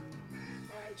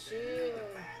here.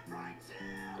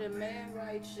 The man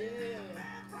right here.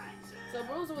 So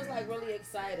Bruiser was like really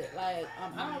excited. Like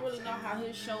I don't really know how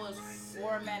his show is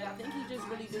formatted. I think he just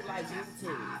really do like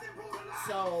YouTube.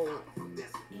 So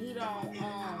he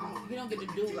don't get to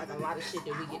do like a lot of shit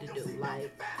that we get to do,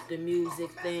 like the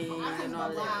music thing and all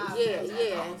of that.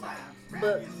 Yeah.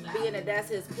 But being that that's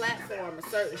his platform, a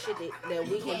certain shit that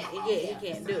we can, he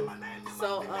can't do.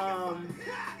 So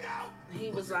he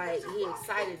was like, he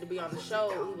excited to be on the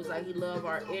show. He was like, he loved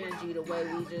our energy, the way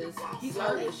we just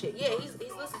flow with shit. Yeah, he's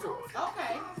listened to us.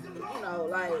 Okay. You know,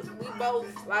 like we both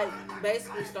like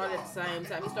basically started at the same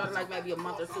time. He started like maybe a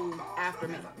month or two after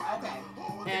me. Okay.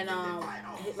 And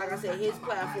like I said, his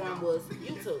platform was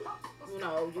YouTube. You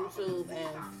know, YouTube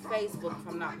and Facebook, if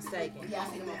I'm not mistaken. Yeah, I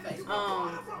see him on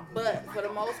Facebook. But for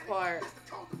the most part,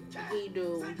 he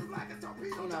do,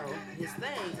 you know, his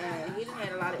thing, and he done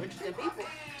had a lot of interesting people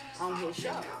on his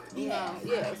show. You know,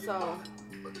 yeah. So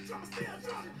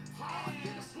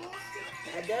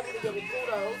I definitely give him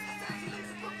kudos,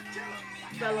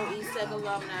 fellow East Tech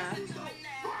alumni.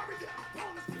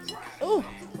 Ooh.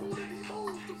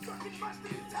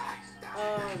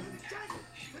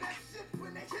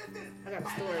 I got a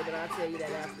story, but I'll tell you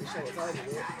that after the show is over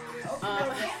with.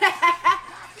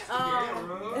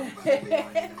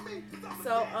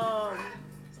 So,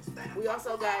 we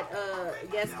also got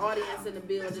guest audience in the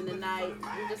building tonight.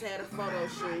 We just had a photo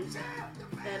shoot,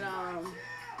 and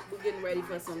we're getting ready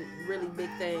for some really big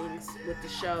things with the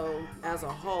show as a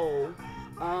whole,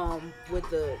 with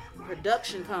the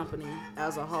production company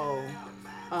as a whole.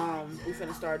 We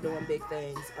finna start doing big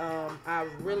things. I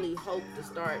really hope to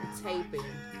start taping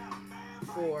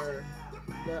for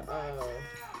the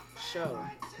show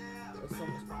as soon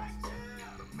as possible.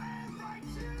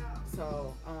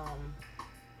 So,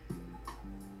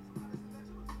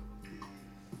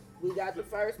 we got the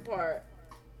first part.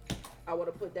 I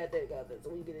want to put that together so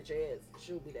we get a chance.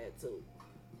 Shoot me that too,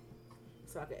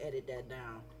 so I can edit that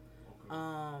down.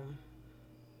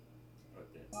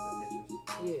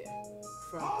 Yeah,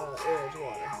 from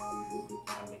Edgewater.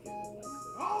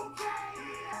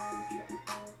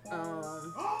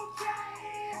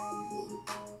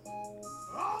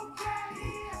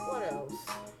 What else?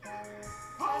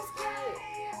 That's good.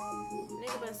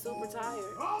 Nigga been super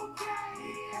tired.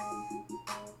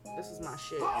 This is my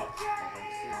shit.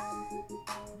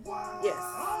 Yes,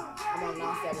 I'm on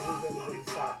 9/7. We really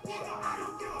start the show.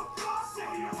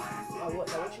 What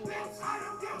you want?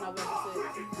 November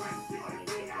 6th.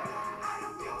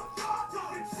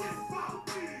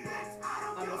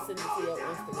 I'm gonna send it to your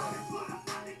Instagram.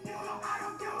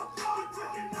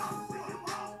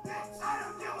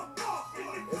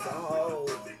 It's a whole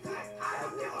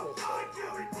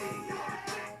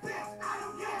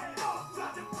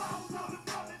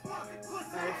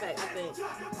matter of fact, I think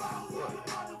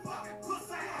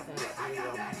I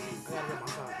gotta get my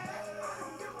phone.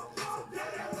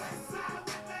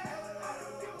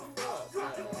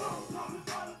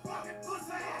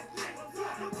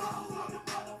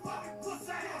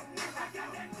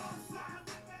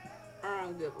 I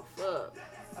don't give a fuck.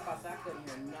 I couldn't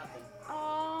hear nothing.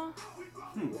 Oh,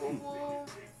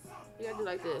 you gotta do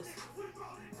like this.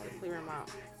 Gotta clear him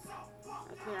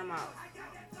out.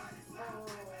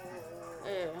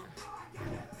 Yeah.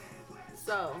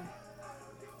 So,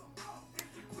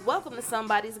 welcome to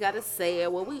Somebody's Gotta Say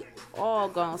It. Well, we all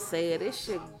gonna say it. It's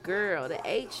your girl, the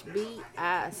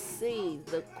HBIC,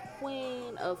 the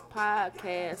queen of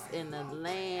podcasts in the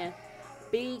land,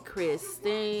 B.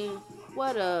 Christine.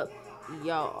 What up,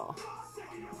 y'all?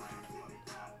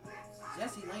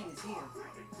 Jesse Lane is here.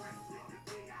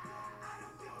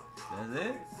 That's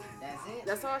it? That's it.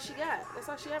 That's all she got. That's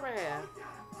all she ever had.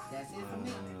 That's it for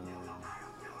me.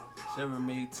 Shiver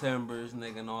me timbers,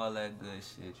 nigga, and all that good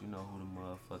shit. You know who the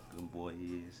motherfucking boy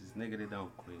is. This nigga that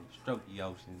don't quit. Stroke the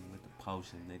ocean with the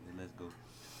potion, nigga. Let's go.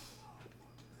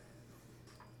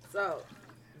 So,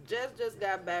 just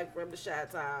got back from the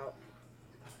shot out.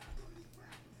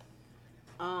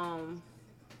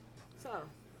 So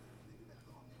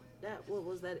that what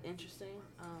was that interesting?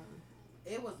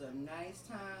 It was a nice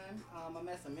time. I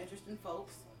met some interesting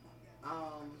folks.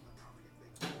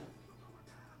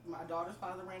 My daughter's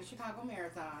father ran the Chicago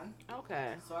Marathon.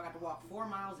 Okay. So I got to walk 4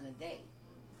 miles in a day.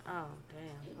 Oh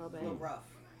damn. Oh A baby. little rough.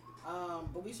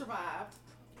 But we survived.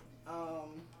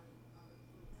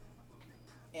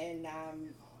 And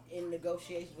I'm in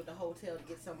negotiations with the hotel to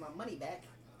get some of my money back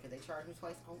because they charged me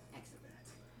twice on accident.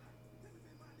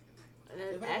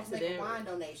 They're supposed to make a wine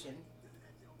donation.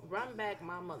 Run back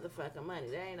my motherfucking money.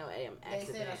 There ain't no AM accident.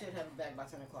 They said I should have it back by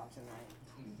 10 o'clock tonight.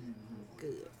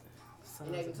 Good.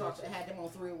 And they had them on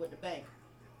through with the bank.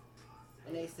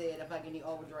 and they said if I get any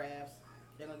overdrafts,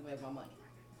 they're gonna give me my money.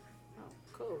 Oh,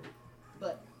 cool.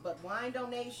 But wine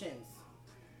donations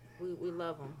We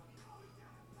love them.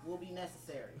 will be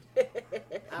necessary. I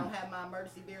don't have my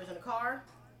emergency beers in the car.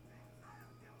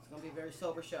 It's gonna be a very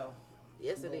sober show.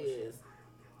 Yes, it is.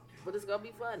 But it's gonna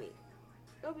be funny.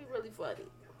 It'll be really funny.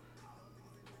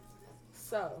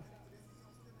 So,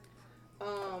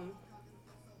 I'll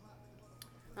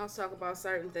talk about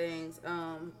certain things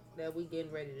that we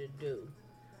getting ready to do.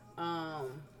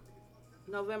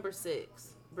 November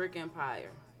 6th, Brick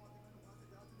Empire.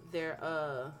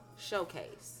 Their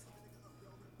showcase.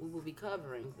 We will be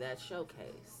covering that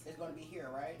showcase. It's gonna be here,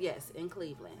 right? Yes, in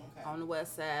Cleveland. Okay. On the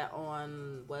west side,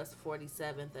 on West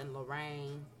 47th and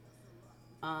Lorraine.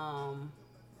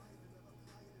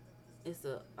 It's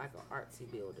like an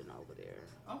artsy building over there.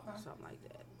 Okay. Something like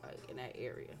that. Like in that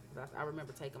area. I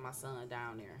remember taking my son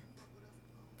down there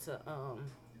to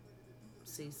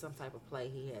see some type of play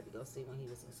he had to go see when he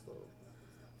was in school.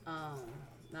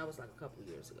 That was like a couple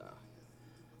years ago.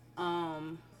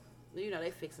 They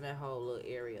fixing that whole little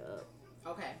area up.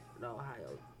 Okay.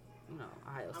 Ohio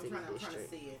City I'm trying District. to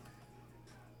see it.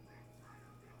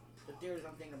 The theaters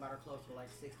I'm thinking about are close to like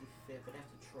 65th, but that's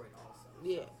Detroit also.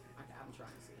 Yeah. I'm trying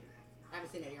to see it. I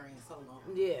haven't seen that area in so long.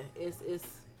 Yeah, it's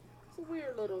a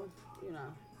weird little,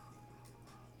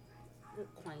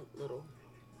 quaint little.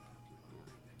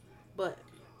 But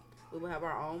we will have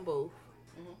our own booth.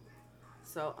 Mm-hmm.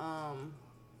 So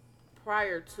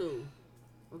prior to,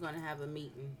 we're gonna have a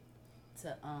meeting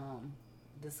to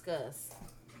discuss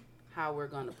how we're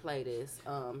gonna play this.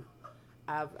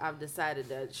 I've decided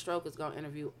that Stroke is gonna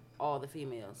interview all the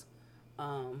females,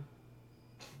 cause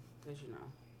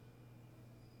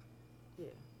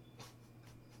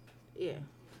yeah.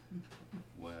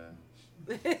 Wow.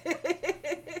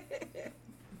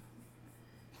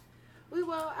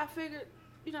 I figured,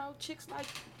 chicks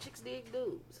dig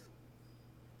dudes,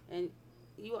 and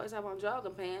you always have on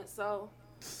jogging pants, so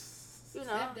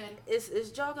it's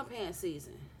jogging pants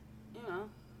season,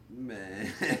 Man.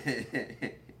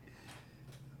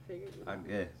 Figured, I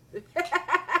guess.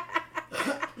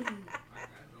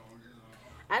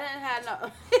 I didn't have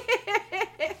no.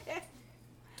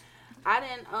 I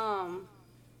didn't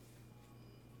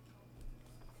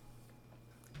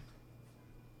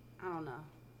I don't know.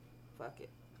 Fuck it.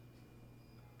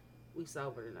 We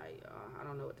sober tonight, y'all. I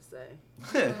don't know what to say.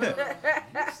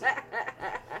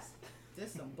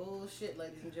 This some bullshit,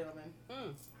 ladies and gentlemen.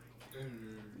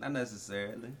 Not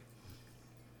necessarily.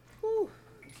 Whew.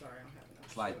 I'm sorry, I'm having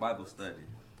It's like Bible study.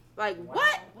 Like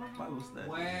what? Bible study.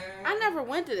 I never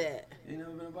went to that. You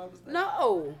never been to Bible study?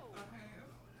 No.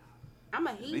 I'm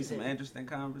a Be some heathen. interesting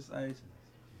conversations.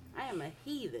 I am a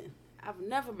heathen. I've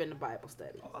never been to Bible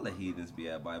study. All the heathens be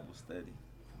at Bible study.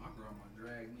 My grandma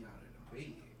dragged me out of the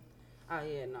bed. Oh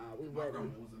yeah, no, we My wasn't.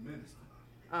 grandma was a minister.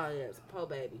 Oh yeah, it's a po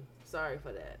baby. Sorry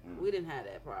for that. We didn't have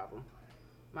that problem.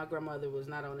 My grandmother was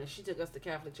not on it. She took us to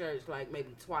Catholic church like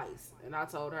maybe twice, and I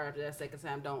told her after that second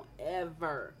time, don't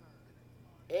ever.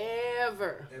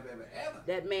 Ever.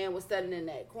 That man was standing in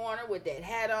that corner with that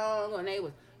hat on, and they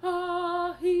was hoo.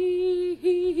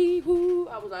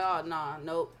 I was like, oh nah,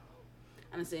 nope.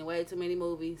 I done seen way too many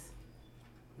movies.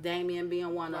 Damien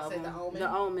being one of them. The Omen? The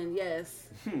Omen, yes.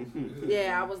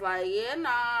 Yeah, I was like, yeah, nah,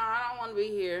 I don't want to be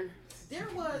here. There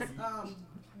was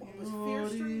Fear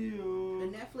Street, the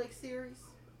Netflix series.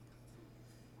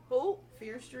 Who?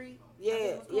 Fear Street.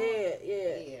 Yeah.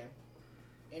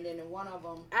 And then in one of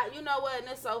them, You know what? And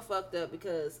it's so fucked up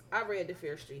because I read the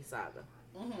Fear Street saga.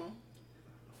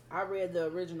 I read the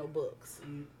original books.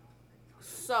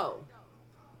 So,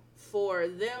 for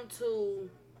them to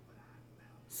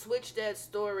switch that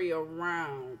story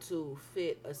around to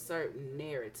fit a certain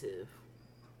narrative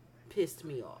pissed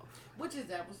me off.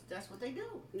 that's what they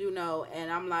do.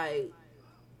 And I'm like,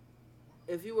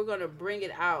 if you were gonna bring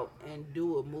it out and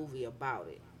do a movie about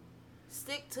it,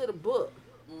 stick to the book.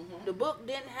 The book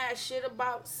didn't have shit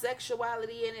about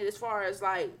sexuality in it as far as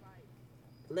like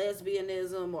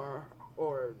lesbianism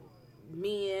or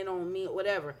men on men,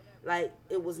 whatever. Like,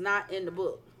 it was not in the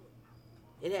book.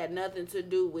 It had nothing to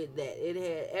do with that. It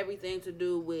had everything to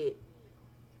do with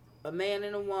a man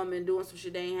and a woman doing some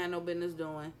shit they ain't had no business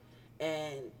doing,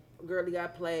 and girlie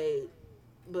got played.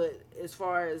 But as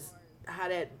far as how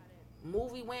that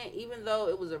movie went, even though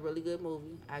it was a really good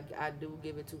movie, I do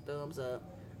give it 2 thumbs up.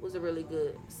 It was a really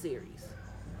good series.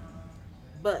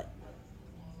 But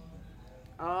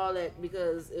all that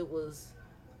because it was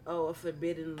a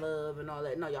forbidden love and all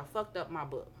that. No, y'all fucked up my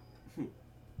book.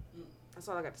 That's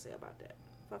all I got to say about that.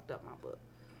 Fucked up my book.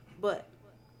 But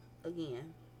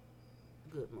again,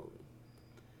 good movie.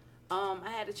 I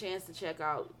had a chance to check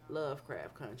out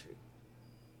Lovecraft Country.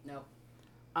 Nope.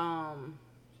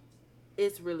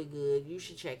 It's really good. You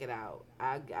should check it out.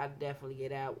 I definitely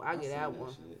get out. I get out one.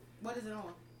 Shit. What is it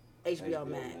on? HBO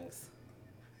Max.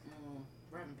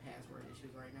 We're having password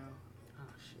issues right now.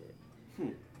 Oh shit. I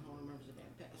don't remember the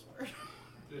damn password.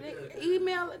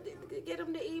 Email. Get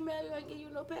them to email you and give you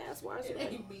no password. It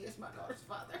ain't me. It's my daughter's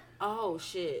father. Oh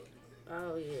shit.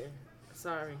 Oh yeah.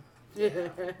 Sorry. Yeah. He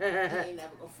ain't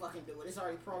never gonna fucking do it. It's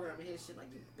already programming his shit like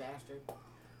you bastard.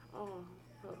 Oh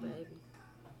baby.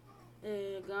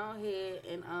 Yeah, go ahead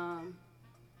and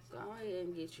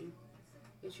get you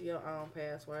your own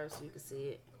password so you can see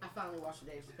it. I finally watched the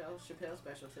Dave Chappelle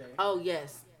special today. Oh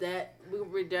yes, that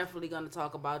we're definitely gonna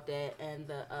talk about that and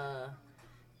the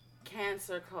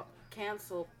cancer. I call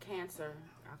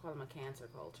them a cancer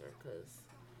culture because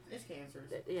It's cancerous.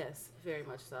 yes, very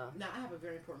much so. Now I have a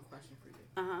very important question for you.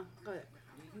 Go ahead.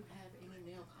 Do you have any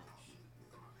nail polish?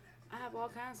 I have all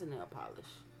kinds of nail polish.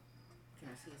 Can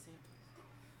I see a sample?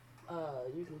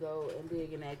 You can go and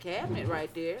dig in that cabinet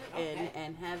right there Okay.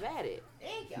 and have at it.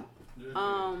 Thank you.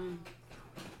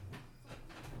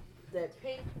 That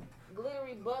pink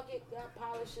glittery bucket got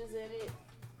polishes in it.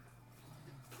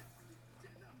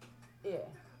 Yeah.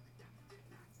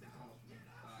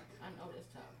 I know this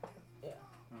top. Yeah.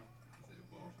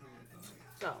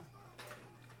 So,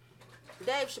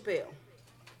 Dave Chappelle.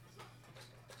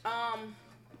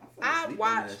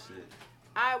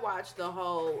 I watched the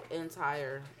whole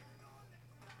entire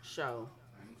show.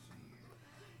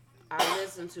 I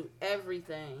listened to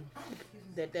everything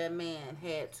that man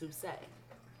had to say.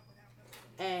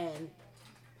 And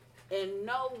in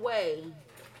no way,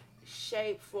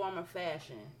 shape, form, or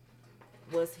fashion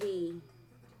was he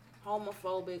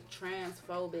homophobic,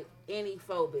 transphobic, any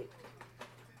phobic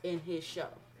in his show.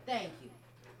 Thank you.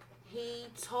 He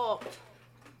talked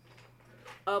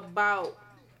about,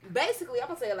 basically, I'm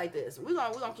gonna say it like this. We're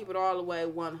gonna keep it all the way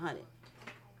 100.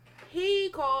 He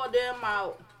called them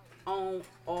out on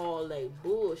all they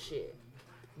bullshit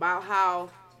about how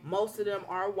most of them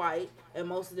are white and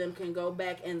most of them can go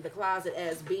back in the closet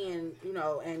as being,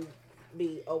 and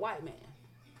be a white man.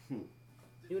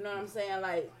 You know what I'm saying?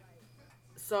 Like,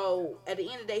 so at the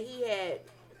end of the day, he had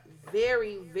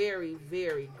very, very,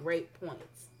 very great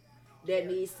points that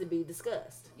needs to be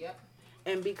discussed. Yep.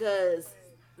 And because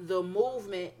the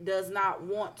movement does not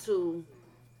want to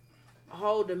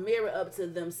hold the mirror up to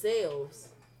themselves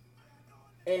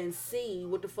and see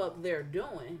what the fuck they're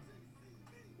doing,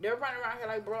 they're running around here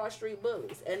like Broad Street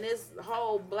bullies. And this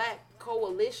whole black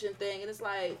coalition thing, and it's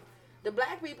like, the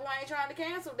black people ain't trying to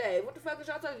cancel Dave. What the fuck is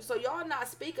y'all talking? So y'all not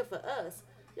speaking for us.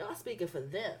 Y'all speaking for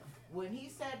them. When he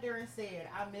sat there and said,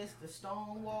 I missed the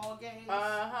Stonewall games.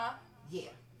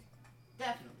 Yeah.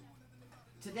 Definitely.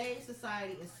 Today's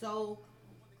society is so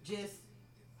just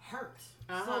hurt.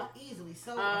 So easily.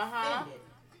 So offended.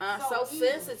 So easily.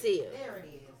 sensitive. There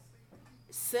it is.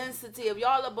 Sensitive.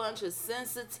 Y'all a bunch of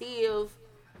sensitive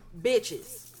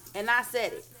bitches. And I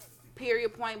said it.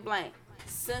 Period, point blank.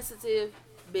 Sensitive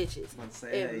bitches.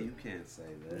 You can't say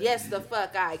that. Yes, the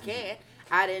fuck I can.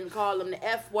 I didn't call them the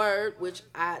F word, which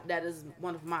that is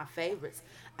one of my favorites.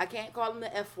 I can't call them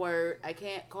the F word. I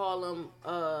can't call them,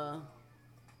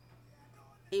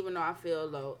 even though I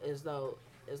feel as though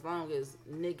as long as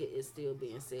nigga is still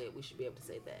being said, we should be able to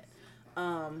say that.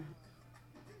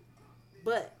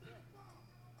 But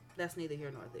that's neither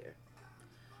here nor there.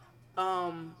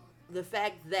 The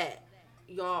fact that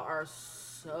y'all are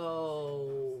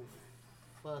so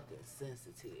fucking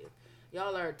sensitive.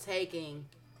 Y'all are taking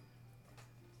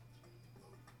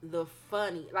the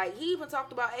funny, like he even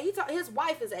talked about, his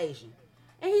wife is Asian,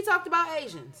 and he talked about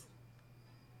Asians.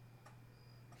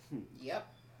 Yep.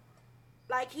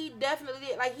 Like he definitely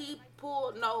did. Like he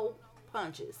pulled no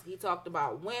punches. He talked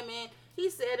about women. He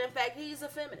said, in fact, he's a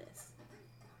feminist.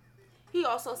 He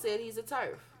also said he's a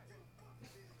TERF.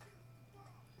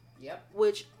 Yep.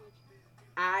 Which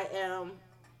I am.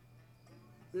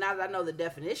 Now that I know the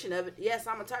definition of it, yes,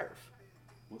 I'm a TERF.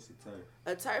 What's a TERF?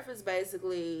 A TERF is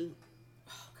basically.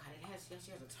 Oh God, she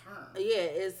has a term. Yeah,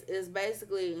 it's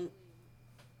basically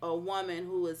a woman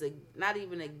who is not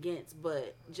even against,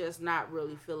 but just not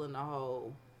really feeling the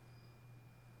whole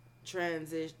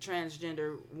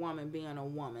transgender woman being a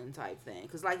woman type thing.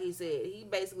 Because like he said,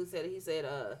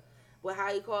 well,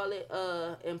 how you call it?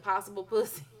 Impossible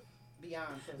pussy.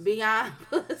 Beyond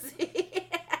pussy.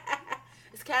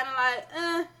 It's kind of like,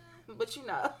 but you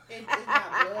know. It's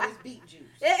not blood, it's beet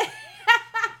juice.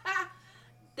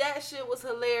 That shit was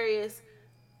hilarious.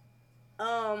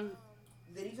 Then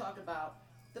he talked about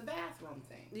the bathroom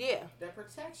thing. Yeah. The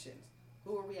protections.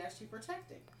 Who are we actually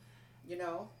protecting? You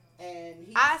know? And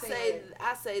he I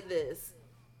say this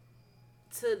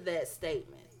to that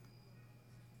statement.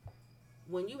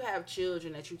 When you have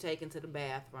children that you take into the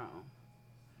bathroom,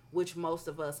 which most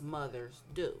of us mothers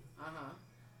do,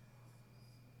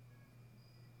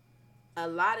 a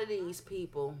lot of these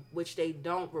people, which they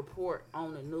don't report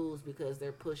on the news because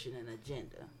they're pushing an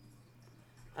agenda,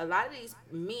 a lot of these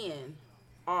men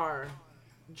are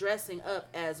dressing up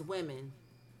as women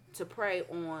to prey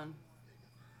on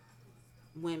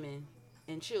women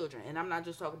and children. And I'm not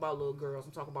just talking about little girls,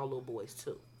 I'm talking about little boys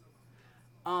too.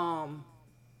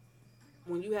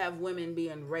 When you have women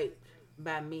being raped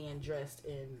by men dressed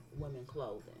in women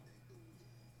clothing,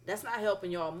 that's not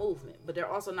helping y'all movement. But they're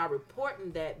also not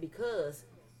reporting that because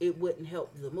it wouldn't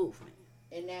help the movement.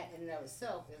 And that in and of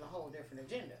itself is a whole different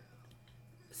agenda.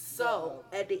 So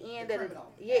at the end of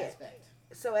the aspect.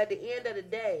 So at the end of the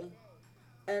day,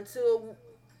 until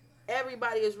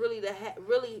everybody is really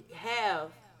really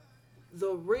have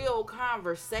the real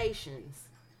conversations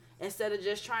instead of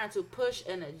just trying to push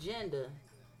an agenda,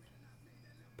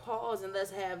 pause and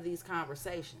let's have these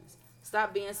conversations.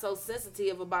 Stop being so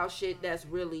sensitive about shit that's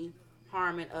really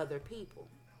harming other people.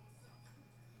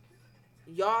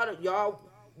 Y'all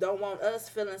don't want us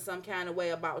feeling some kind of way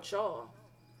about y'all,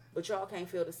 but y'all can't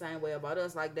feel the same way about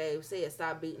us. Like Dave said,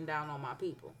 stop beating down on my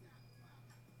people.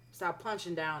 Stop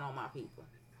punching down on my people.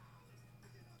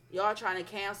 Y'all trying to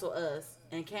cancel us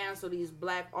and cancel these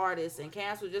black artists and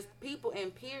cancel just people in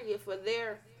period for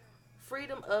their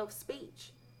freedom of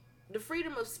speech. The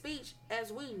freedom of speech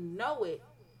as we know it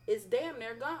is damn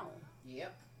near gone.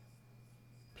 Yep.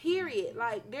 Period.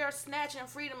 Like, they're snatching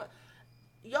freedom.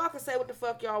 Y'all can say what the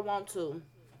fuck y'all want to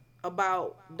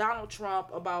about Donald Trump,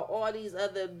 about all these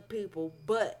other people,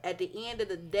 but at the end of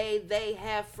the day, they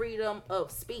have freedom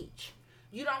of speech.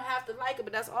 You don't have to like it,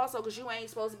 but that's also because you ain't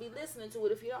supposed to be listening to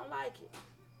it if you don't like it.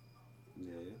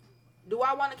 Yeah. Do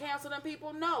I want to cancel them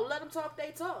people? No. Let them talk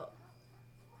they talk.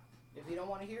 If you don't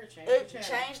want to hear it,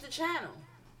 change the channel.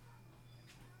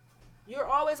 You're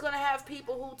always going to have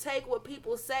people who take what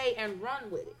people say and run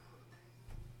with it.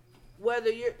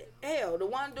 Whether you're... Hell, the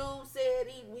one dude said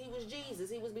he was Jesus.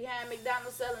 He was behind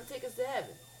McDonald's selling tickets to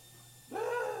heaven.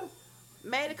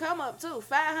 Made a come up, too.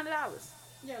 $500.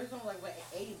 Yeah, he was on like, what,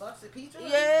 $80 a piece?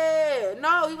 Yeah.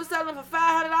 No, he was selling for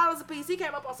 $500 a piece. He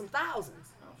came up on some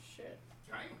thousands. Oh, shit.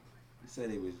 Damn. He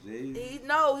said he was Jesus.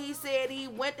 He said he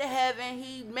went to heaven.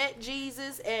 He met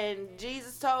Jesus, and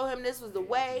Jesus told him this was the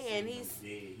way, and he was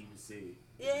sick.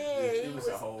 Yeah, it was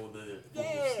a whole other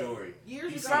story.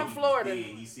 Years ago, from Florida.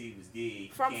 He said he was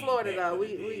dead. From Florida, though.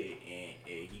 And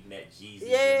he met Jesus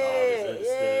and all this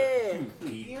other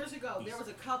stuff. Years ago, there was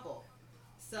a couple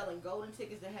selling golden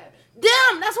tickets to heaven.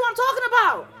 Damn, that's what I'm talking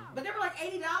about. But they were like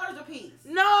 $80 a piece.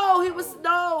 No,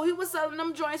 he was selling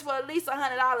them joints for at least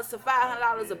 $100 to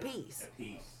 $500 a piece.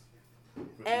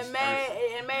 And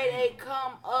made a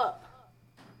come up.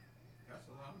 That's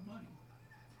a lot of money.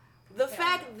 The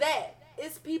fact that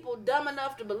it's people dumb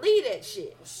enough to believe that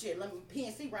shit. Well, shit, let me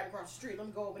PNC right across the street. Let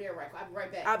me go over there right quick. I'll be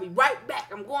right back. I'll be right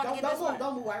back. I'm going to get this one.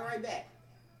 Don't move. I'll be right back.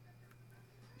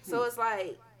 So it's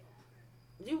like,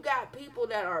 you got people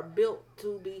that are built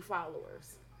to be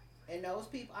followers. And those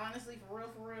people, honestly, for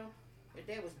real, if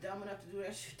they was dumb enough to do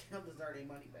that shit, they don't deserve their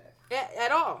money back.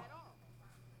 At all.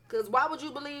 Because why would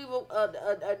you believe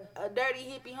a dirty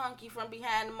hippie hunky from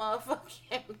behind the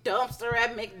motherfucking dumpster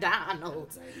at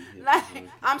McDonald's? Like,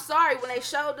 I'm sorry, when they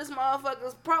showed this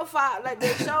motherfucker's profile, like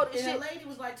they showed this shit. And the lady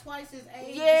was like twice his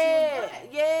age.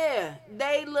 Yeah.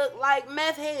 They looked like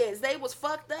meth heads. They was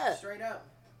fucked up. Straight up.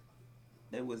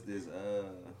 There was this,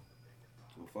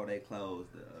 before they closed,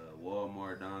 the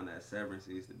Walmart down at Severance,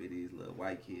 used to be these little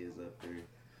white kids up there.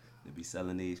 They be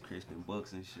selling these Christian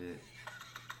books and shit.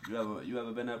 You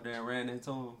ever been up there and ran into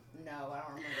them? No, I don't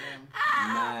remember them.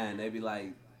 Man, they be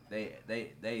like, they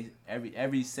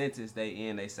every sentence they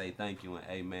in, they say thank you and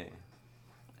amen.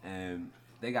 And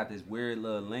they got this weird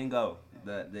little lingo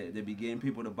that they be getting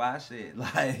people to buy shit.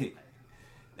 Like,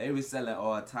 they was selling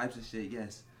all types of shit.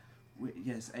 Yes,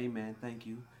 amen, thank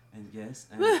you. And yes,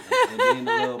 and then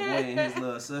the little boy and his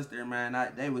little sister,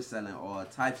 man, they was selling all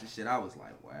types of shit. I was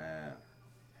like, wow.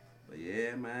 But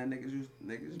yeah, man,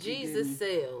 niggas Jesus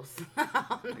sells.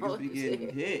 Niggas be getting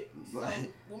hit. So,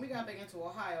 when we got back into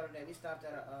Ohio today, we stopped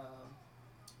at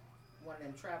one of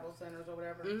them travel centers or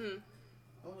whatever. Mm-hmm.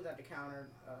 When we was at the counter,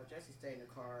 Jesse stayed in the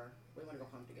car. We went to go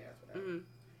pump the gas, whatever. Mm-hmm.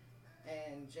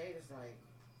 And Jade is like,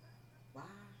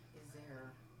 why is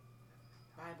there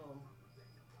Bible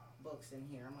books in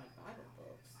here? I'm like, Bible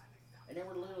books? And they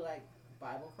were literally like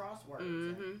Bible crosswords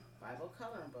and Bible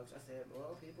coloring books. I said,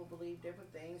 well, people believe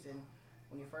different things, and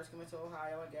when you first come into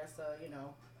Ohio, I guess,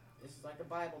 This is like the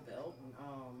Bible Belt. And,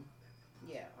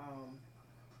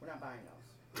 we're not buying those.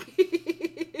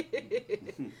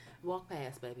 Walk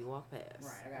past, baby. Walk past.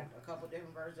 Right. I got a couple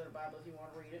different versions of the Bible if you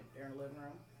want to read it. They're in the living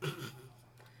room.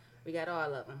 We got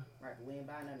all of them. Right, but we ain't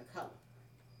buying none in color.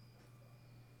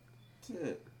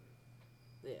 Shit.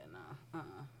 Yeah, no.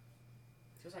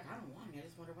 She was like, I don't want it. I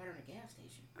just want to ride her in a gas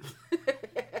station.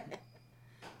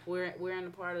 We're in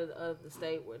the part of the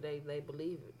state where they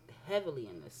believe heavily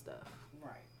in this stuff.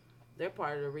 Right. They're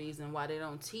part of the reason why they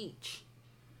don't teach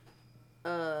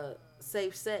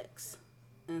safe sex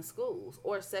in schools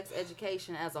or sex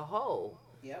education as a whole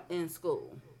in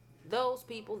school. Those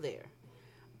people there.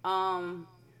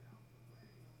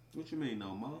 What you mean,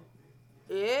 no more?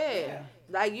 Yeah.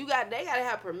 Like they gotta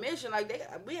have permission. Like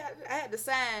I had to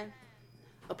sign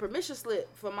a permission slip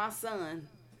for my son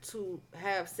to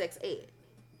have sex ed.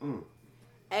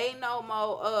 Ain't no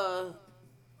more.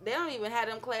 They don't even have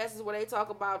them classes where they talk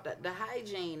about the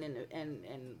hygiene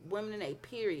and women in their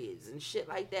periods and shit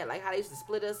like that. Like how they used to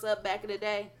split us up back in the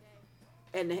day,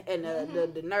 and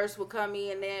the nurse would come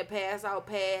in there and pass out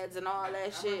pads and all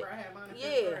that shit. I had mine in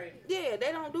fifth grade. Yeah,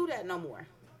 they don't do that no more.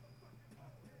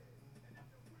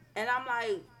 And I'm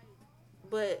like,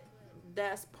 but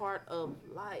that's part of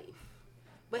life.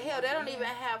 But hell, they don't even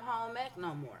have home ec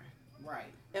no more.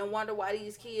 Right. And wonder why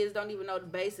these kids don't even know the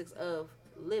basics of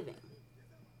living.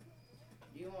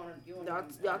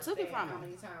 Y'all took it from how them.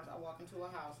 many times I walk into a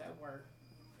house at work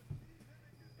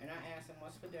and I ask them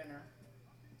what's for dinner,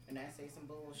 and I say some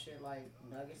bullshit like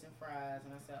nuggets and fries,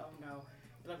 and I say, oh no,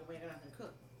 they're like, we ain't got nothing to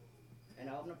cook. And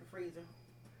I open up the refrigerator,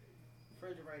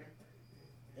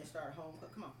 and start home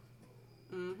cook. Come on.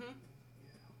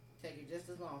 Take you just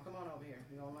as long. Come on over here.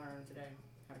 You're gonna learn today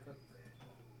how to cook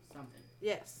something.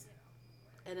 Yes.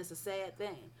 And it's a sad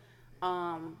thing.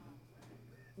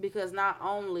 Because not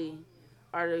only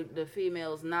are the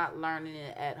females not learning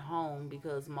it at home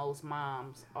because most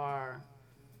moms are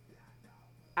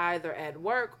either at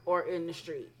work or in the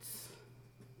streets.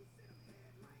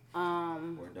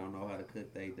 Or don't know how to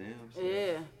cook they damn stuff.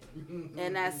 Yeah.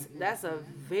 And that's a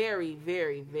very,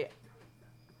 very, very...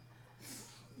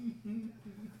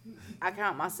 I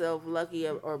count myself lucky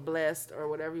or blessed or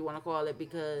whatever you want to call it,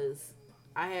 because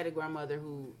I had a grandmother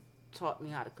who taught me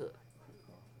how to cook.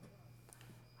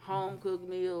 Home cooked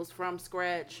meals from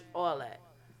scratch, all that.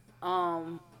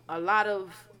 A lot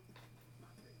of,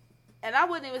 and I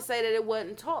wouldn't even say that it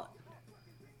wasn't taught.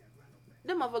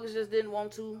 Them motherfuckers just didn't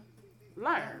want to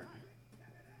learn.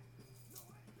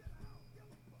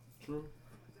 True.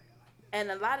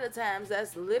 And a lot of times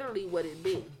that's literally what it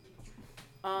be.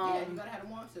 Yeah, you gotta have to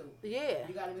want to. Yeah.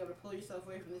 You gotta be able to pull yourself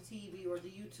away from the TV or the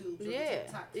YouTube or the Yeah.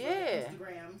 TikToks or Yeah. the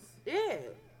Instagrams Yeah.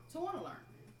 to want to learn.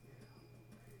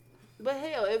 But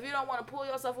hell, if you don't want to pull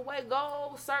yourself away,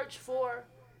 go search for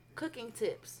cooking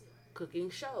tips, cooking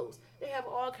shows. They have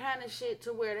all kind of shit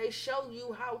to where they show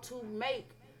you how to make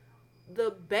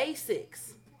the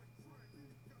basics.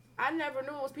 I never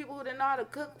knew it was people who didn't know how to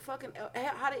cook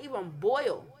how to even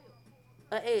boil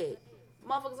an egg.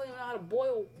 Motherfuckers don't even know how to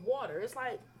boil water. It's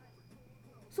like,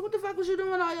 so what the fuck was you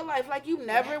doing all your life? Like you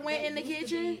never went in the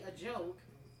kitchen? To be a joke.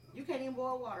 You can't even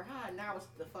boil water. Huh? Now it's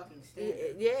the fucking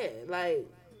standard. Yeah, like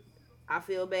I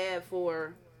feel bad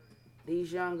for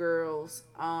these young girls,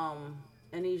 and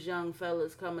these young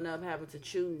fellas coming up having to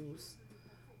choose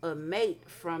a mate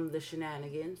from the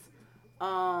shenanigans.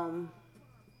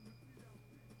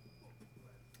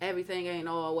 Everything ain't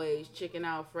always chicken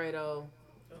Alfredo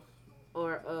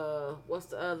or what's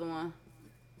the other one?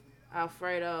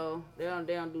 Alfredo. They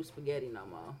don't do spaghetti no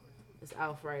more. It's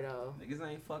Alfredo. Niggas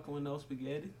ain't fucking with no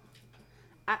spaghetti.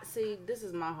 I see. This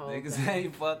is my whole. Niggas thing.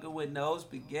 ain't fucking with no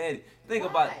spaghetti. Think Why?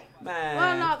 about man.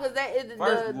 Well, no, because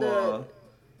the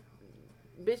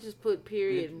bitches put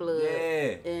period blood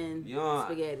in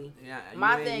spaghetti.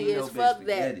 My thing is fuck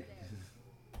spaghetti. That.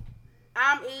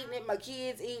 I'm eating it. My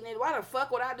kids eating it. Why the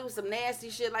fuck would I do some nasty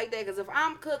shit like that? Because if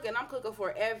I'm cooking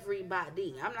for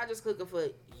everybody. I'm not just cooking for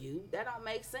you. That don't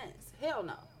make sense. Hell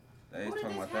no. They ain't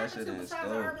talking about that shit in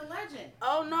school. Urban legend?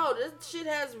 Oh no, this shit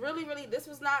has really, this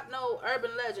was not no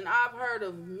urban legend. I've heard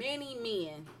of many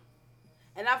men,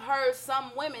 and I've heard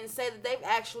some women say that they've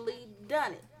actually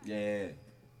done it. Yeah.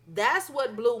 That's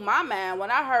what blew my mind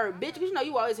when I heard, bitch, because you know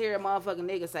you always hear a motherfucking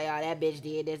nigga say, oh, that bitch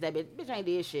did this, that bitch ain't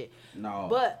did shit. No.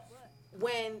 But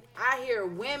when I hear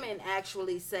women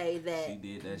actually say that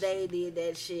they did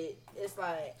that shit, it's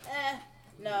like,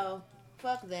 no,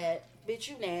 fuck that. Bitch,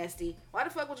 you nasty. Why the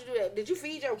fuck would you do that? Did you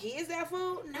feed your kids that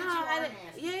food? No, I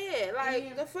didn't. Yeah,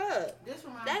 like, the fuck.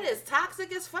 That is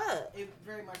toxic as fuck.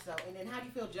 Very much so. And then how do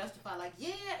you feel justified? Like,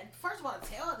 yeah, first of all,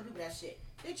 tell other people that shit.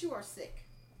 Bitch, you are sick.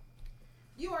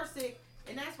 You are sick,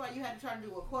 and that's why you had to try to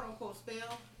do a quote unquote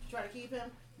spell to try to keep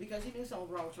him because you knew something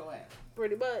was wrong with your ass.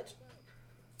 Pretty much.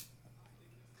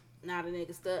 Now the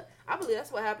nigga stuck. I believe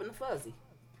that's what happened to Fuzzy.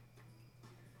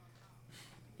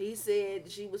 He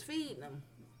said she was feeding him.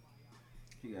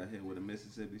 He got hit with a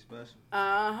Mississippi special.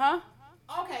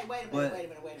 Okay, wait a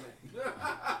minute.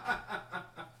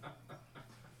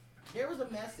 There was a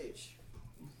message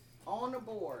on the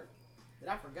board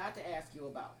that I forgot to ask you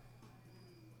about.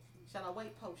 Shall I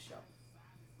wait post show?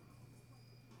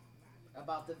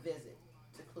 About the visit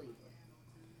to Cleveland.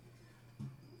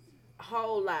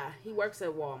 Whole lie. He works at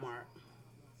Walmart.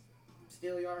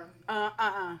 Still yard?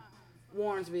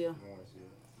 Warrensville.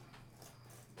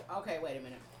 Okay, wait a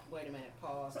minute.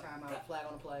 Pause. Time out. Flag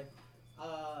on the play.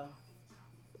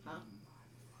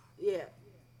 Yeah.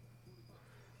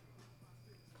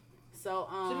 So,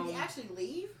 did he actually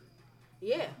leave?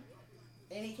 Yeah.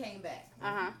 And he came back.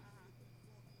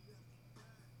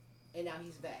 And now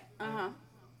he's back.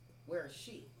 Where is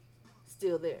she?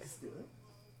 Still there.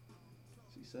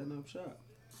 She's setting up shop.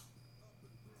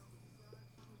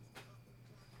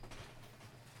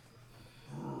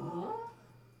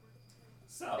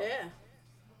 So, yeah.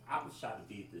 I was trying to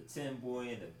beat the 10 boy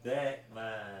in the back,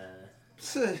 man.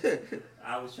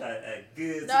 I was trying to act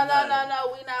good.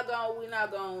 No. We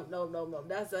not going. No.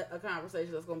 That's a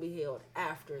conversation that's gonna be held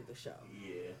after the show.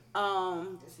 Yeah.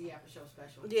 It's the after show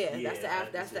special. Yeah,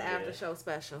 that's the after show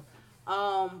special.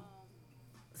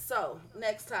 So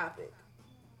next topic.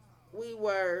 We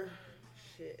were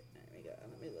shit.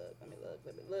 Let me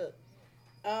look.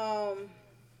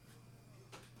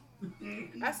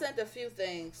 I sent a few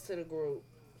things to the group.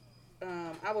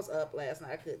 I was up last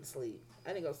night. I couldn't sleep.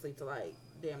 I didn't go to sleep till like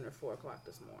damn near 4 o'clock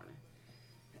this morning.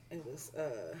 It was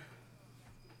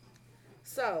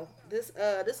so this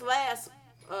last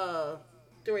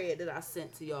thread that I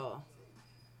sent to y'all.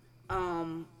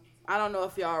 I don't know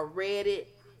if y'all read it.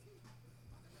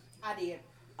 I did.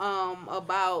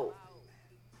 About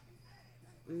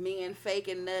men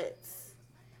faking nuts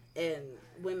and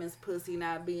women's pussy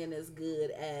not being as good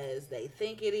as they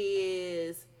think it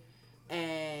is,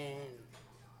 and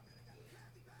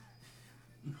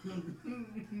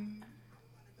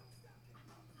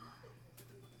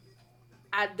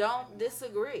I don't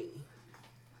disagree.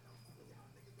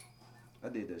 I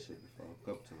did that shit before a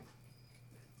couple times.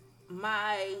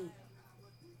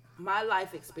 My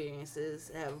life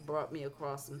experiences have brought me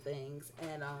across some things,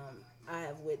 and I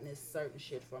have witnessed certain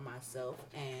shit for myself,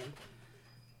 and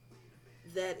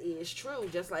that is true.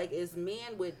 Just like it's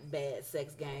men with bad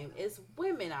sex game, it's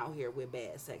women out here with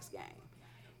bad sex game,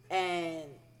 and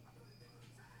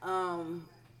I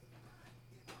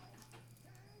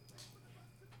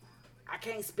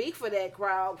can't speak for that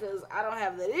crowd because I don't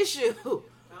have that issue. I don't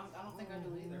think I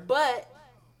do either. But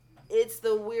it's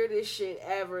the weirdest shit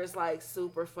ever. It's like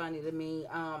super funny to me.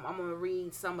 I'm gonna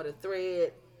read some of the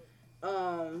thread,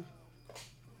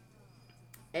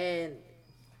 and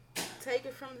take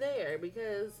it from there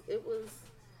because it was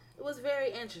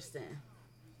very interesting.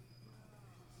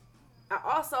 I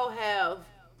also have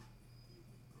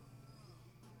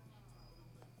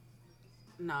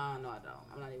no, I don't.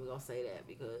 I'm not even gonna say that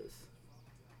because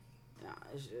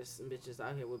it's just some bitches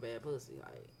out here with bad pussy.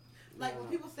 Like when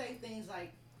people say things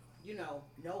like, no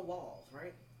walls,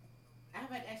 right? I've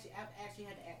actually had to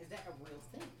ask, is that a real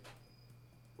thing?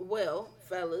 Well,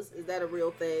 fellas, is that a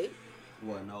real thing?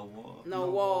 What, no walls?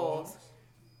 No walls.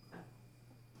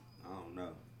 I don't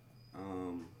know.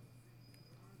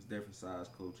 It's different size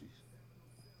coochies.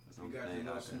 That's the only You got thing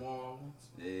the I little can. small ones.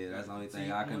 Yeah, that's the only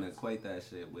thing I can equate that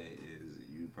shit with is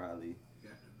you probably You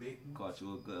got the big ones. caught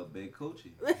you a good big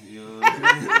coochie. You know what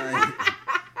I'm saying? Like,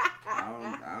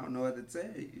 I don't know what to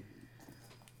tell you.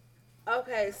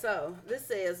 Okay, so this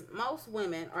says most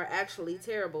women are actually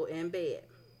terrible in bed.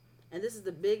 And this is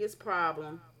the biggest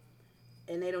problem,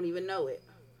 and they don't even know it.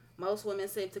 Most women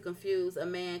seem to confuse a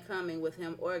man coming with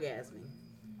him orgasming.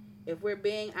 If we're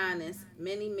being honest,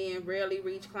 many men rarely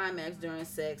reach climax during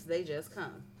sex, they just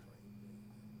come.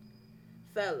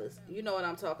 Fellas, you know what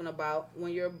I'm talking about.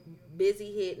 When you're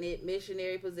busy hitting it,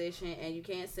 missionary position, and you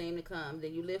can't seem to come,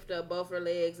 then you lift up both her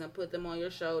legs and put them on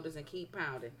your shoulders and keep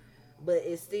pounding. But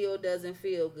it still doesn't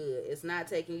feel good. It's not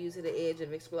taking you to the edge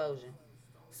of explosion.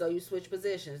 So you switch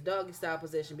positions, doggy style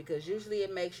position, because usually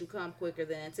it makes you come quicker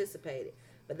than anticipated.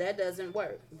 But that doesn't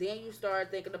work. Then you start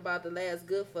thinking about the last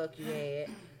good fuck you had,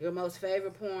 your most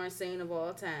favorite porn scene of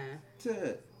all time,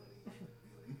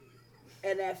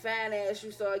 and that fine ass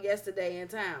you saw yesterday in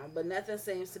town, but nothing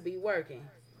seems to be working.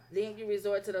 Then you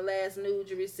resort to the last nude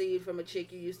you received from a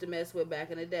chick you used to mess with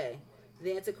back in the day.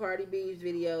 Then to Cardi B's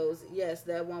videos, yes,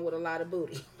 that one with a lot of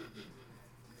booty.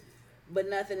 but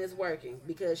nothing is working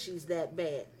because she's that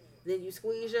bad. Then you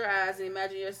squeeze your eyes and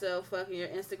imagine yourself fucking your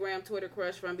Instagram, Twitter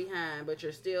crush from behind, but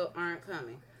you still aren't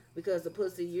coming because the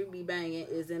pussy you be banging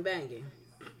isn't banging.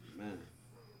 Man.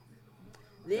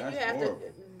 Then That's horrible.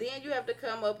 you have to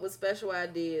come up with special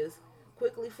ideas.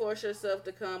 Quickly force yourself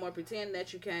to come or pretend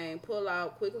that you came. Pull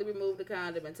out, quickly remove the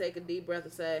condom and take a deep breath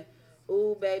and say,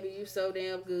 "Ooh, baby, you so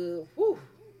damn good. Whew.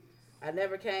 I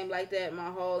never came like that my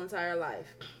whole entire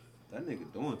life." That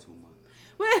nigga doing too much.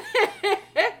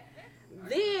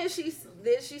 Then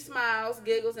she smiles,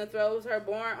 giggles, and throws her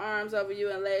boring arms over you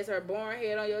and lays her boring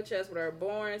head on your chest with her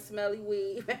boring smelly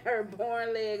weave and her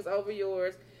boring legs over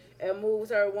yours and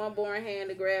moves her one boring hand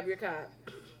to grab your cock.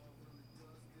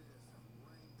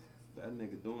 That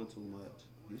nigga doing too much.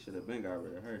 He should have been got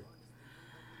rid of her.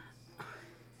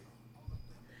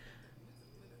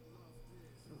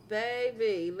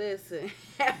 Baby, listen.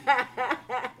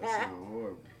 That sound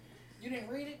horrible. You didn't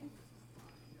read it?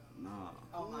 Nah.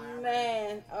 Oh my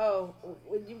Man,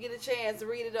 when you get a chance to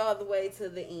read it all the way to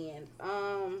the end.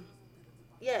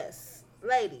 Yes,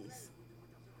 ladies.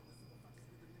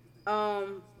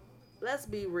 Let's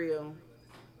be real.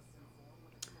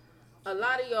 A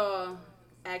lot of y'all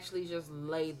actually just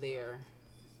lay there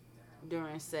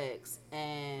during sex,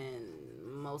 and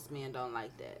most men don't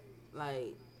like that.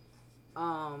 Like,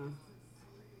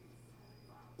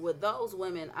 with those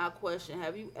women, I question,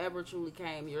 have you ever truly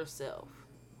came yourself?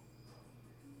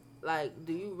 Like,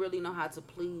 do you really know how to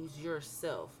please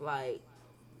yourself? Like,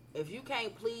 if you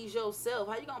can't please yourself,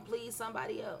 how you gonna please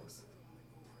somebody else?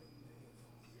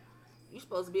 You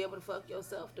supposed to be able to fuck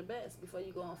yourself the best before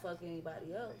you go and fuck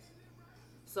anybody else.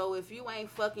 So if you ain't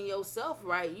fucking yourself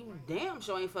right, you damn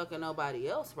sure ain't fucking nobody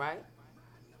else right.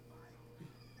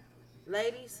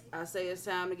 Ladies, I say it's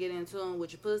time to get in tune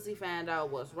with your pussy, find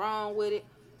out what's wrong with it,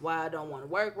 why it don't want to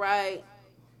work right.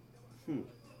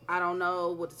 I don't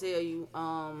know what to tell you.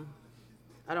 I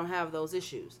don't have those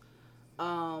issues.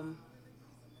 I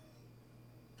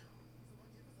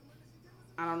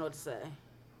don't know what to say.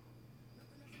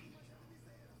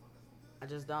 I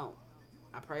just don't.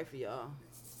 I pray for y'all.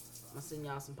 I'm gonna send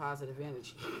y'all some positive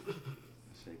energy.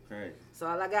 Shit crazy. That's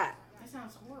all I got. That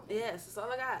sounds horrible. Yes, that's all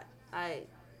I got.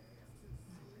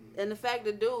 And the fact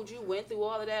that, dude, you went through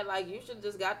all of that, like, you should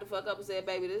just got the fuck up and said,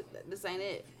 "Baby, this ain't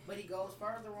it." But he goes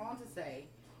further on to say,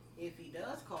 if he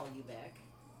does call you back,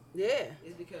 yeah,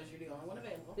 it's because you're the only one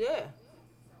available. Yeah.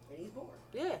 And he's bored.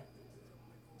 Yeah.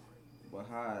 But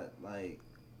how, like,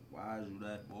 why is you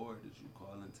that bored that you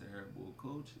calling terrible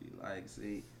coochie? Like,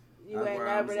 see, you ain't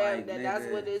never that. That's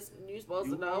what you supposed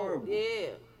to know. Horrible.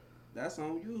 Yeah. That's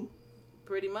on you.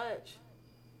 Pretty much.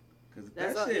 Cause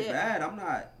that shit bad. I'm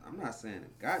not saying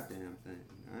a goddamn thing.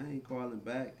 I ain't calling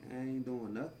back. I ain't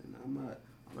doing nothing. I'd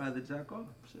rather jack off.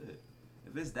 Shit.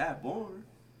 If it's that boring,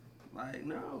 like,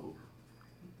 no.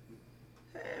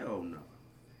 Hell no.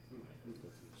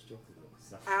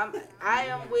 I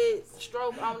am with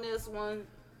Stroke on this one.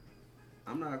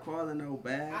 I'm not calling no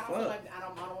bad. I don't feel like I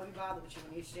don't want to bother with you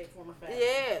when you shake for my face.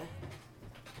 Yeah.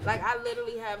 Like, I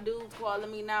literally have dudes calling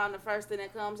me now, and the first thing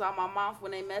that comes out my mouth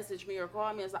when they message me or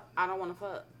call me is, "I don't want to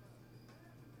fuck."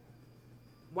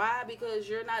 Why? Because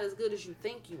you're not as good as you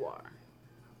think you are.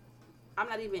 I'm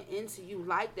not even into you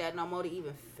like that no more to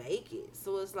even fake it.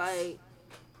 So it's like,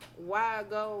 why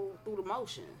go through the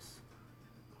motions?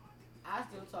 I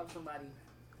still talk to somebody.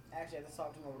 Actually, I just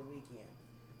talked to him over the weekend.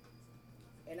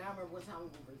 And I remember one time we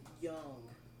were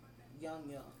young,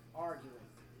 arguing.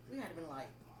 We had to been like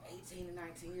 18 and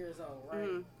 19 years old, right?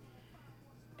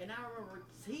 Mm-hmm. And I remember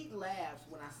he laughs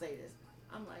when I say this.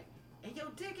 I'm like, "And your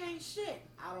dick ain't shit."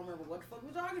 I don't remember what the fuck we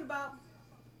were talking about.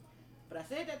 But I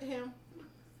said that to him.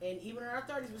 And even in our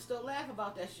 30s, we still laugh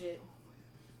about that shit.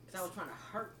 Because I was trying to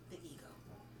hurt the ego.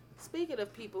 Speaking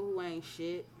of people who ain't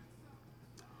shit,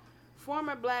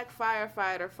 former black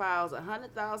firefighter files a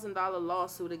 $100,000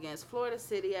 lawsuit against Florida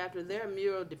City after their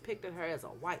mural depicted her as a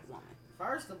white woman.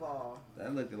 First of all,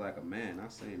 that looked like a man. I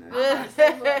seen that.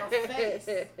 Face.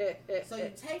 So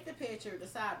you take the picture,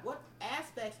 decide what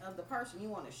aspects of the person you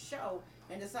want to show,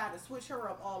 and decide to switch her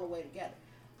up all the way together.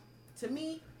 To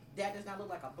me, that does not look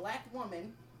like a black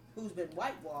woman who's been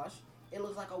whitewashed. It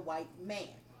looks like a white man.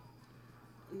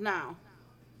 Now,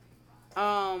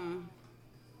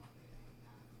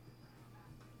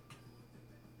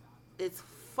 it's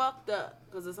fucked up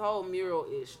because this whole mural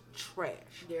is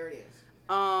trash. There it is.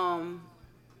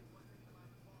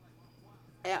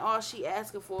 And all she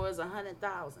asking for is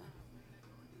 $100,000.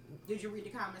 Did you read the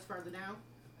comments further down?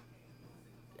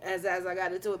 As I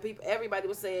got into it, everybody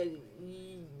was saying,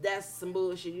 "That's some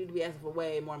bullshit. You'd be asking for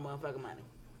way more motherfucking money."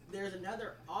 there's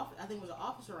another I think it was an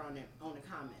officer on the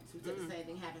comments who said the same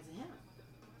thing happened to him.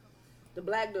 The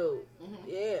black dude. Mm-hmm.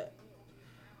 Yeah.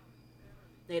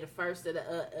 They the first of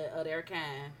their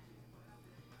kind.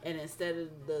 And instead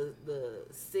of the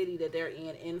city that they're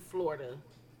in Florida,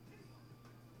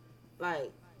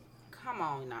 like, come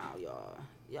on now, y'all.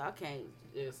 Y'all can't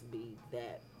just be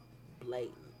that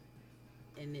blatant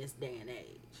in this day and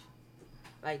age.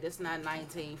 Like, this not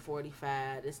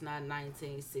 1945. It's not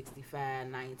 1965,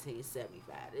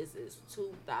 1975. This is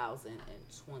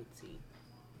 2021.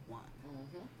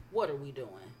 Mm-hmm. What are we doing?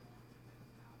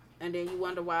 And then you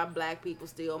wonder why black people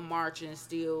still marching,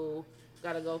 still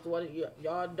gotta go through it.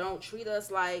 Y'all don't treat us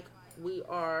like we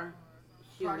are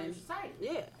human. Part of society.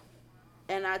 Yeah.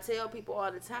 And I tell people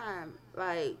all the time,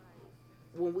 like,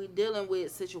 when we dealing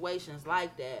with situations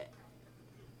like that,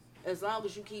 as long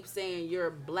as you keep saying you're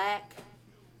black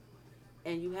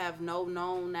and you have no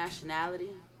known nationality,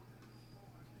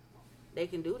 they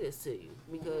can do this to you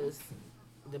because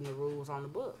them the rules on the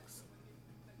books.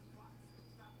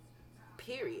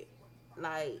 Period.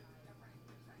 Like,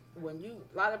 a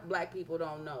lot of black people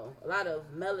don't know, a lot of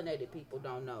melanated people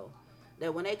don't know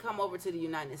that when they come over to the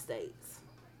United States,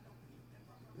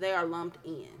 they are lumped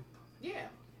in. Yeah.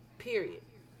 Period.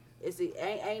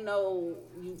 Ain't no,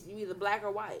 you either black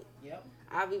or white. Yep.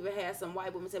 I've even had some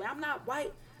white women say, I'm not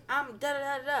white, I'm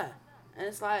da-da-da-da. And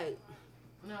it's like,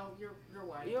 no, you're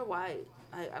white. You're white.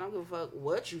 I don't give a fuck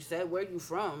what you say, where you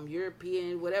from,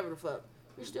 European, whatever the fuck.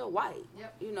 You're still white.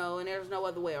 Yep. You know, and there's no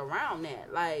other way around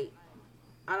that. Like,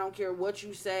 I don't care what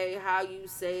you say, how you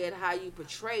say it, how you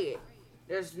portray it.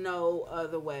 There's no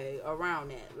other way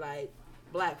around that. Like,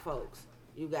 black folks,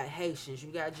 you got Haitians,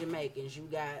 you got Jamaicans, you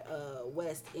got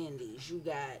West Indies, you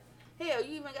got, hell,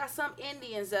 you even got some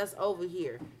Indians that's over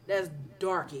here that's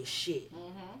dark as shit.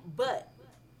 Mm-hmm. But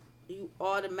you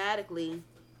automatically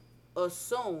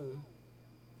assume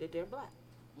that they're black.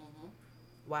 Mm-hmm.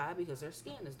 Why? Because their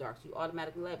skin is dark. So you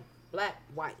automatically label black,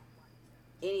 white.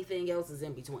 Anything else is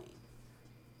in between.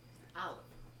 Olive.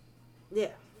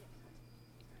 Yeah.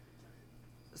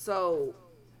 So,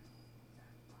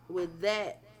 with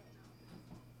that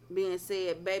being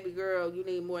said, baby girl, you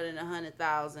need more than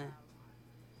 100,000.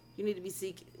 You need to be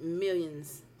seeking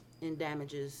millions in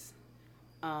damages,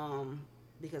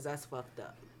 because that's fucked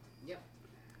up. Yep.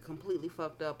 Completely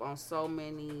fucked up on so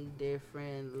many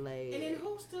different layers. And then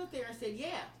who stood there and said,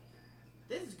 "Yeah,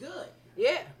 this is good.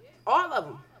 Yeah, all of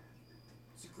them.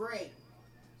 It's great.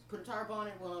 Put a tarp on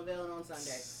it. We'll unveil it on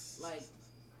Sunday." Like,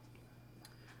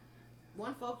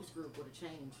 one focus group would have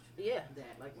changed. Yeah.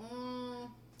 That, like,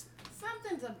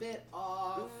 something's a bit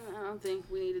off. I don't think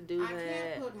we need to do that. I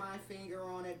can't put my finger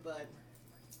on it, but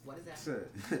what is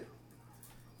that?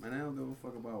 Man, I don't give a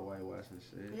fuck about whitewashing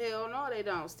shit. Hell no, they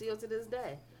don't. Still to this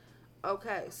day.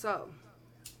 Okay, so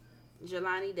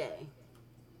Jelani Day.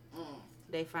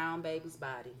 They found baby's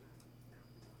body.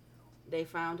 They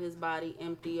found his body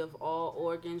empty of all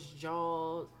organs,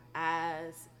 jaw,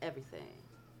 eyes, everything.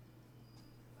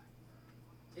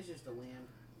 It's just the wind.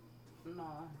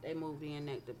 No, they moved in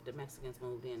next. The Mexicans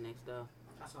moved in next door.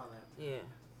 I saw that. Yeah.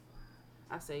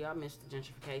 I say y'all missed the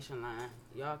gentrification line.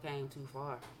 Y'all came too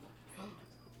far.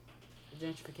 The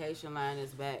gentrification line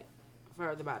is back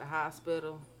further by the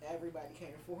hospital. Everybody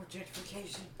can't afford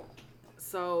gentrification.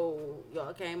 So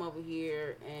y'all came over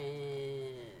here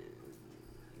and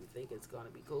you think it's gonna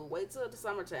be cool. Wait till the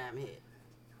summertime hit.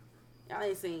 Y'all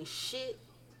ain't seen shit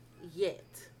yet.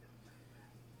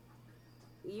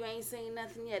 You ain't seen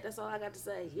nothing yet. That's all I got to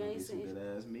say. You ain't seen some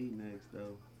good ass meat next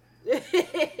though.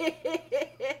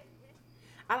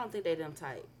 I don't think they them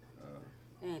type.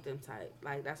 They ain't them type.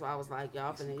 Like, that's why I was like,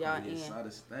 y'all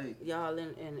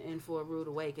in for a rude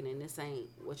awakening. This ain't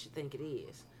what you think it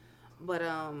is. But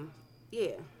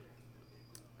yeah.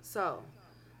 So,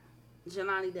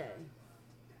 Jelani Day.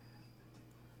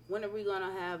 When are we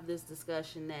gonna have this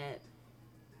discussion that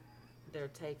they're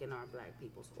taking our black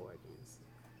people's organs?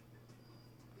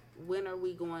 When are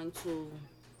we going to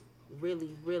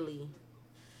really, really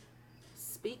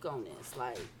speak on this?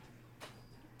 Like,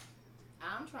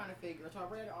 I'm trying to figure. So I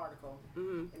read an article,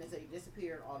 and it said he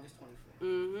disappeared August 25th.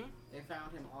 Mm-hmm. They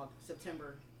found him on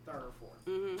September 3rd or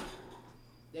 4th. Mm-hmm.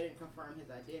 They didn't confirm his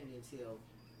identity until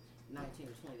 19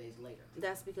 or 20 days later.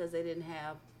 That's because they didn't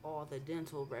have all the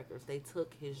dental records. They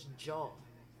took his jaw.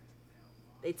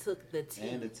 They took the teeth.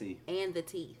 And the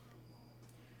teeth.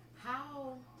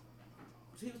 How?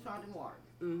 So he was found in water.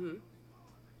 Mm-hmm.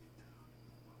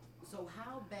 So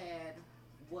how bad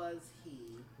was he?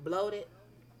 Bloated.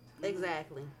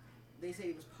 Exactly. They said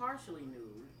he was partially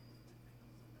nude.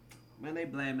 Man, they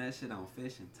blame that shit on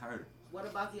fish and turtle. What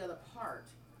about the other part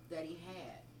that he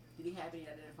had? Did he have any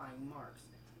identifying marks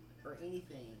or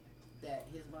anything that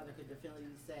his mother could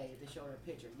definitively say if they showed her a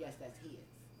picture? Yes, that's his.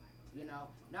 You know.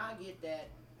 Now I get that.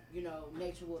 You know,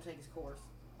 nature will take its course.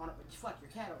 Fuck,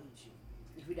 your cat will eat you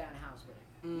if you're down in the house with it.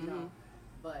 You know,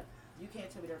 but you can't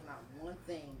tell me there's not one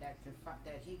thing that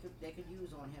they could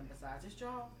use on him besides his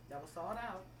jaw that was sawed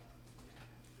out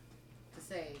to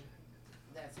say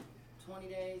that's 20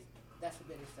 days. That's a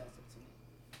bit excessive to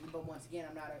me. But once again,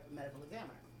 I'm not a medical examiner.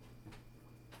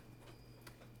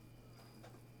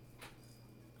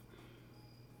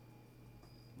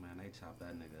 Man, they chopped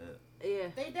that nigga up. Yeah.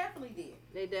 They definitely did.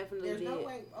 They definitely There's did. no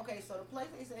way. Okay, so the place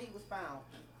they said he was found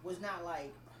was not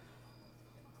like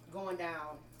going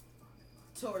down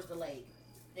towards the lake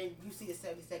and you see a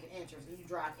 70-second entrance and you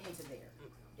drive into there.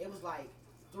 It was like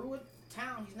through a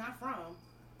town he's not from,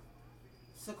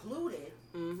 secluded.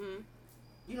 Mm-hmm.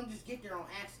 You don't just get there on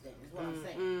accident, is what I'm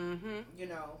saying. Mm-hmm. You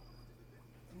know,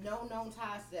 no known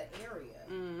ties to that area.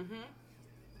 Mm-hmm.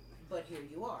 But here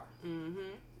you are.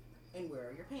 Mm-hmm. And where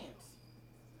are your pants?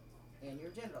 And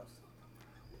your genitals?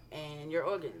 And your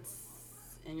organs.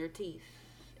 And your teeth.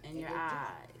 And your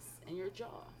eyes. And your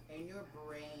jaw. And your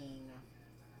brain.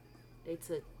 They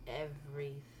took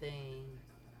everything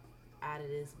out of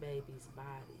this baby's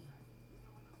body.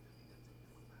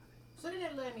 So then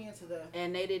that led me into the...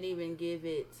 And they didn't even give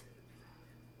it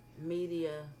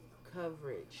media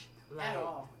coverage. Like,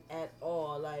 At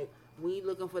all. Like, we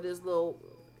looking for this little,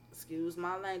 excuse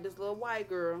my language, this little white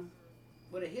girl.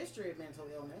 With a history of mental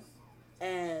illness.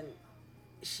 And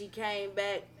she came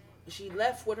back. She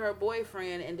left with her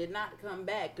boyfriend and did not come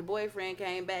back. The boyfriend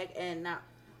came back and not...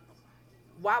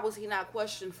 Why was he not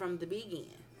questioned from the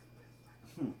beginning?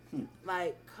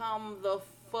 Like, come the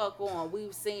fuck on.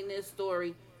 We've seen this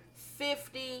story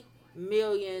 50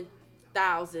 million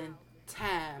thousand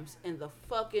times in the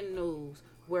fucking news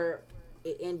where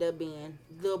it ended up being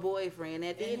the boyfriend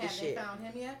at the end of shit. Have they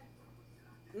found him yet?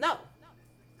 No.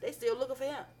 They still looking for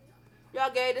him.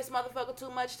 Y'all gave this motherfucker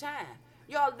too much time.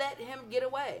 Y'all let him get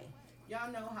away.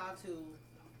 Y'all know how to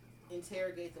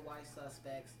interrogate the white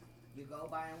suspects. You go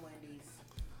by in Wendy's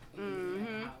and you get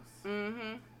in the house.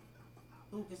 Mm-hmm.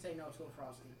 Who can say no to a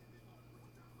Frosty?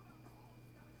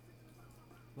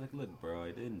 Like, look, bro,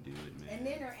 I didn't do it, man. And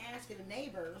then they're asking the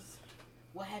neighbors,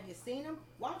 well, have you seen him?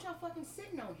 Why aren't y'all fucking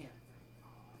sitting on him?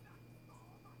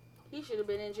 He should have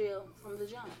been in jail from the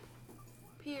jump.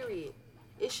 Period.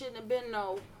 It shouldn't have been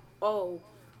no, oh,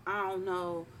 I don't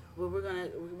know. Well,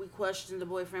 we questioned the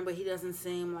boyfriend, but he doesn't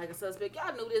seem like a suspect.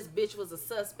 Y'all knew this bitch was a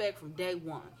suspect from day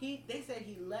one. They said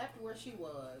he left where she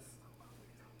was,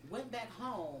 went back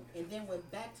home, and then went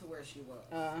back to where she was.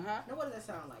 Uh-huh. Now, what does that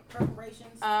sound like?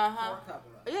 Preparations Uh-huh. for a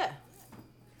cover-up. Yeah.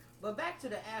 But back to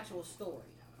the actual story.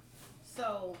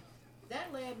 So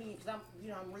that led me, because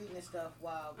I'm reading this stuff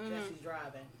while Jesse's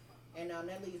driving, and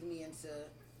that leads me into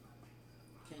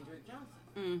Kendrick Johnson.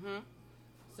 Mm-hmm.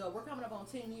 So we're coming up on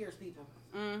 10 years, people.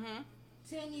 Mm-hmm.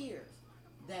 10 years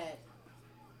that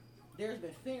there's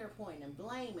been finger pointing and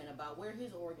blaming about where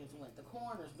his organs went. The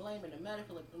coroners blaming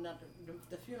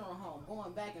the funeral home,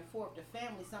 going back and forth. The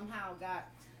family somehow got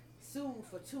sued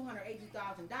for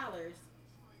 $280,000,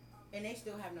 and they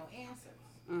still have no answers.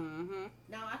 Mm-hmm.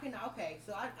 Now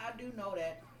so I do know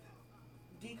that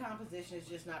decomposition is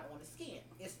just not on the skin;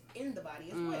 it's in the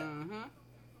body as well. Mm-hmm.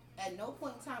 At no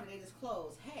point in time did they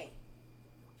disclose, hey,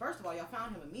 first of all, y'all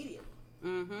found him immediately,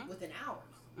 within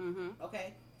hours. Mm-hmm.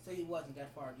 Okay, so he wasn't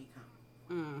that far decom.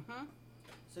 Mm-hmm.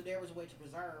 So there was a way to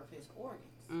preserve his organs.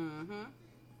 Mm-hmm.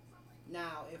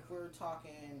 Now, if we're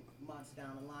talking months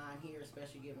down the line here,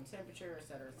 especially given temperature, et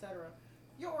cetera,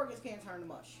 your organs can't turn to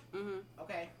mush. Mm-hmm.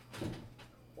 Okay?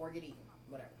 Or get eaten,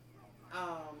 whatever.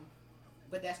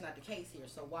 But that's not the case here.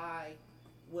 So why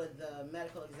would the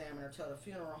medical examiner tell the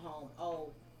funeral home,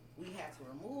 oh, we had to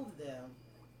remove them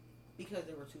because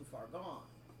they were too far gone?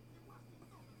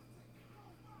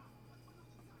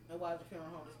 And why would the funeral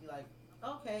home just be like,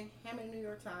 okay, hand me the New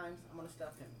York Times, I'm going to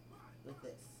stuff him with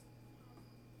this?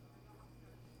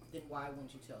 Then why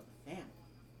wouldn't you tell the family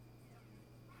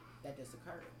that this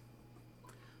occurred?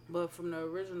 But from the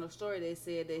original story, they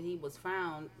said that he was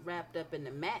found wrapped up in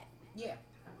the mat. Yeah.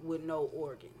 With no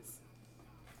organs.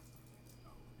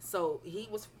 So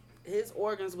his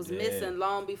organs was missing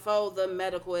long before the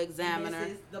medical examiner.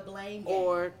 And this is the blame game.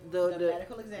 Or the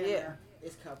medical examiner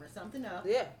is covering something up.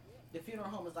 Yeah. The funeral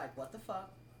home is like, what the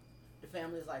fuck? The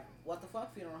family is like, what the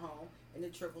fuck, funeral home? And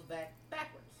it trickles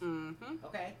backwards. Mm-hmm.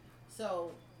 Okay?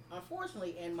 So,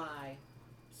 unfortunately, in my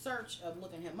search of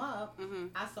looking him up,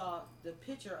 I saw the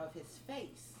picture of his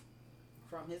face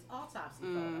from his autopsy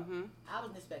photo. I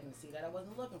wasn't expecting to see that. I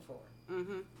wasn't looking for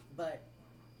it. But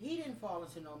He didn't fall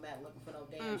into no mat looking for no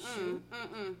damn shoe.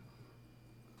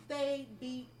 They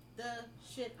beat the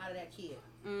shit out of that kid.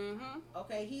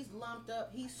 Okay, he's lumped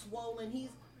up, he's swollen, he's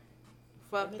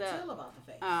fucked up. Chill about the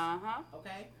face.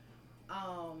 Okay.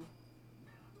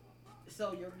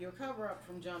 So your cover up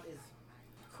from jump is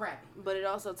crappy. But it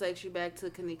also takes you back to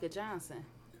Kanika Johnson,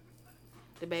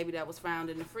 the baby that was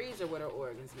found in the freezer with her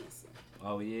organs missing.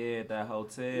 Oh yeah, that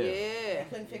hotel. Yeah. They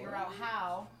couldn't figure out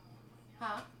how.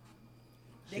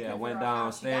 She went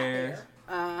downstairs.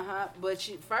 But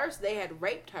first they had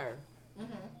raped her,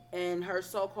 and her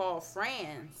so-called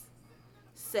friends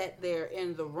sat there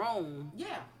in the room.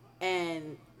 Yeah.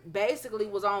 And basically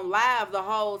was on live the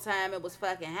whole time it was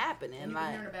fucking happening. And you can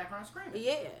hear in the background screaming.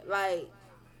 Yeah, like,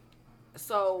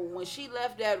 so when she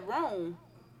left that room,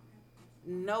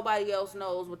 nobody else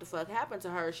knows what the fuck happened to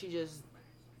her. She just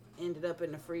ended up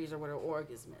in the freezer with her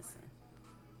organs missing.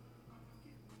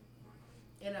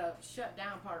 In a shut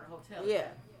down part of the hotel.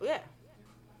 Yeah.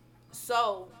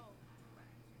 So,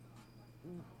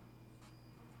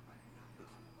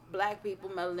 black people,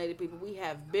 melanated people, we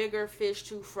have bigger fish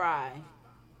to fry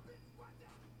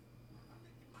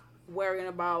worrying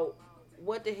about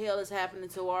what the hell is happening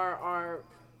to our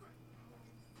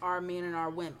men and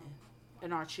our women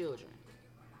and our children.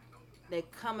 They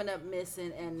coming up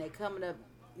missing, and they coming up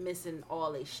missing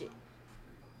all their shit.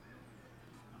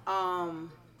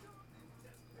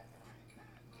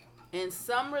 In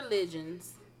some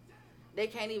religions, they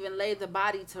can't even lay the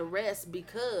body to rest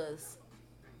because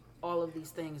all of these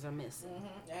things are missing.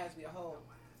 There has to be a hole.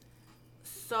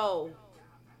 So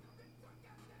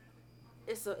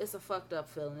it's a fucked up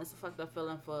feeling. It's a fucked up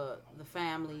feeling for the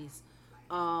families.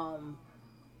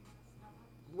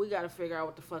 We got to figure out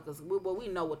what the fuck is. Well, we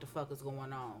know what the fuck is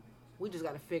going on. We just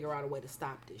got to figure out a way to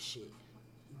stop this shit.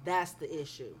 That's the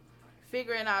issue.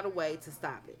 Figuring out a way to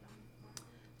stop it.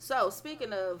 So,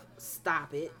 speaking of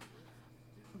stop it,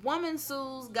 woman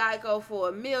sues Geico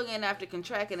for $1 million after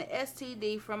contracting an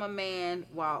STD from a man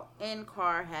while in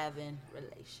car having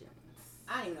relations.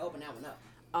 I didn't even open that one up.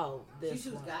 Oh, this She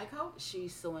sues one. Geico?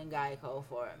 She's suing Geico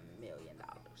for $1 million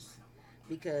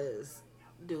because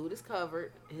dude is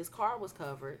covered. His car was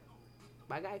covered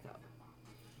by Geico.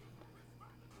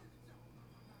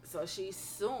 So she's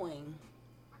suing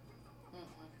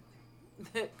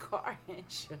the car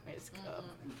insurance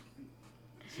company.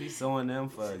 She's suing them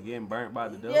for getting burnt by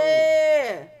the dog.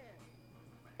 Yeah.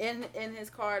 In his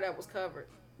car that was covered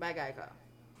by Geico.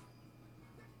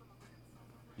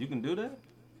 You can do that?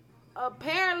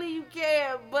 Apparently you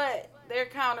can, but they're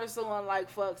countersuing like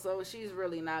fuck, so she's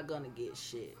really not gonna get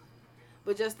shit.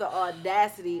 But just the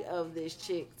audacity of this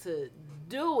chick to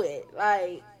do it,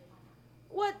 like,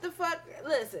 what the fuck?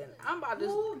 Listen, I'm about to...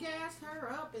 Who gassed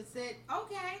her up and said,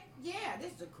 okay, yeah,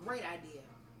 this is a great idea.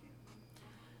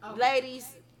 Okay.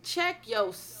 Ladies, check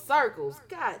your circles.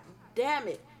 God damn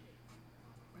it.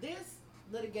 This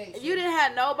litigation... You didn't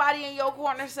have nobody in your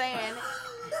corner saying,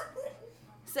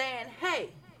 hey,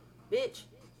 bitch,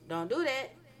 don't do that.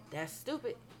 That's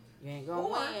stupid. You ain't gonna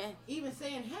win. Even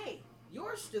saying, hey,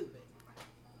 you're stupid.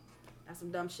 That's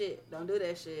some dumb shit. Don't do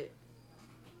that shit.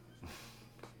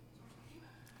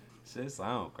 Shit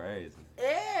sound crazy.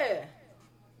 Yeah.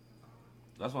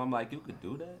 That's why I'm like, you could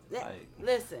do that? Like,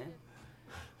 listen.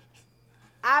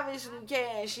 Obviously you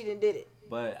can. She done did it.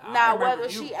 But now, whether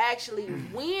she actually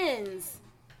wins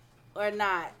or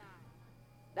not,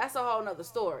 that's a whole nother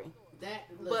story. That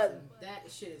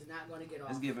shit is not going to get off.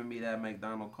 It's giving me that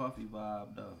McDonald's coffee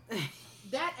vibe, though.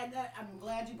 that I'm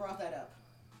glad you brought that up.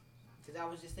 Because I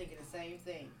was just thinking the same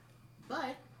thing.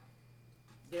 But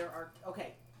there are,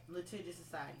 okay, litigious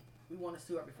society. We want to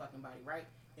sue every fucking body, right?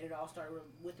 And it all started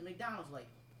with the McDonald's lady.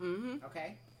 Mm-hmm.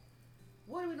 Okay?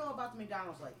 What do we know about the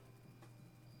McDonald's lady?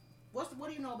 What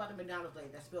do you know about the McDonald's lady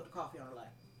that spilled the coffee on her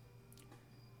lap?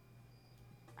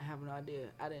 I have no idea.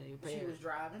 I didn't even pay her. She was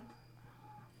driving.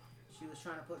 She was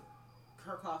trying to put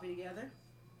her coffee together,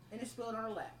 and it spilled on her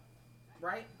lap.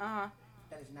 Right? Uh-huh.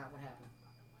 That is not what happened.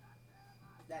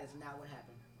 That is not what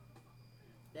happened.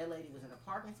 That lady was in a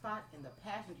parking spot in the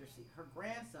passenger seat. Her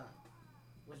grandson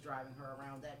was driving her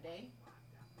around that day.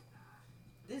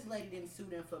 This lady didn't sue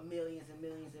them for millions and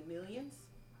millions and millions.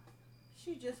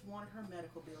 She just wanted her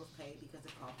medical bills paid because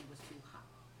the coffee was too hot.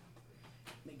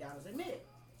 McDonald's admitted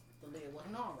the lid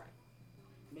wasn't all right.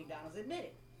 McDonald's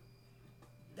admitted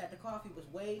that the coffee was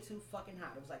way too fucking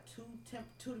hot. It was like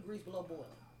 2 degrees below boiling.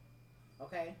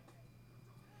 Okay?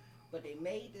 But they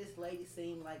made this lady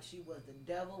seem like she was the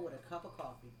devil with a cup of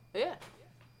coffee. Yeah.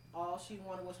 All she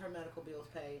wanted was her medical bills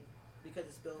paid because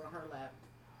it spilled on her lap.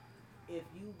 If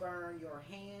you burn your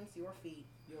hands, your feet,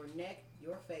 your neck,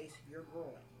 your face, your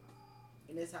groin,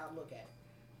 and this is how I look at it.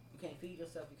 can't feed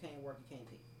yourself, you can't work, you can't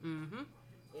pee. Mm-hmm.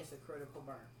 It's a critical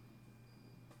burn.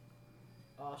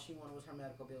 All she wanted was her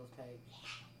medical bills paid.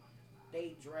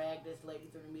 They dragged this lady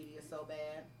through the media so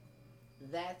bad.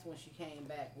 That's when she came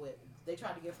back with. They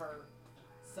tried to give her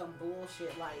some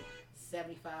bullshit like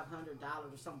 $7,500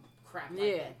 or some crap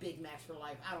like that. Big Macs for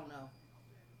life. I don't know.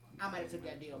 I might have took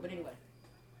that deal, but anyway.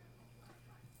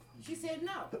 She said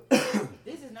no.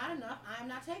 This is not enough. I am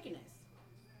not taking this.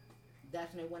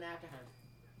 That's when they went after her.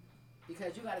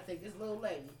 Because you got to think this little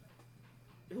lady,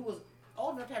 who was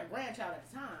old enough to have a grandchild at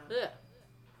the time. Yeah.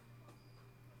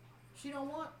 She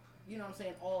don't want, you know what I'm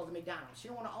saying, all the McDonald's. She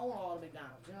don't want to own all the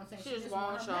McDonald's. You know what I'm saying? She just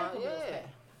wants her medical bills yeah. paid.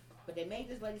 But they made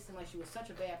this lady seem like she was such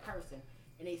a bad person,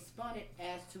 and they spun it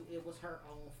as to it was her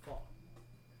own fault.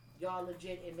 Y'all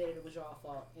legit admitted it was y'all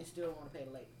fault and still don't want to pay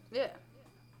the lady. Yeah.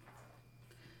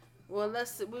 Well,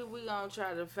 we gonna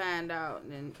try to find out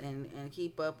and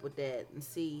keep up with that and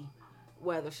see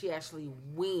whether she actually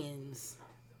wins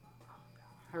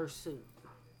her suit.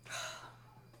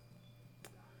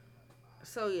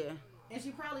 So yeah. And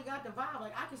she probably got the vibe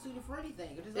like I can sue you for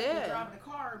anything. It's just like you're driving a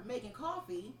car making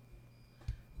coffee,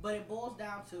 but it boils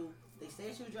down to they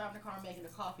said she was driving the car making the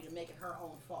coffee to make it her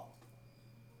own fault.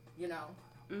 You know.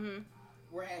 Mhm.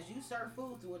 Whereas you serve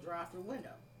food through a drive-through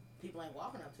window, people ain't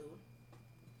walking up to it.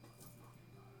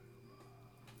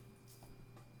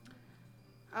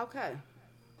 Okay.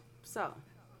 So,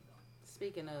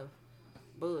 speaking of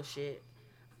bullshit,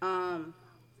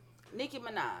 Nicki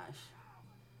Minaj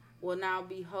will now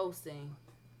be hosting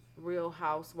Real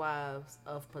Housewives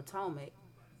of Potomac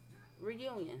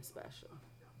reunion special.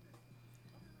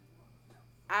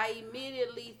 I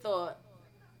immediately thought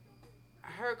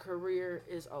her career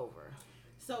is over.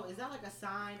 So is that like a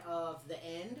sign of the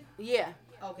end? Yeah.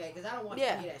 Okay, because I don't want you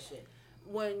to hear that shit.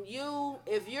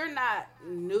 If you're not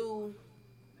new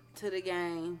to the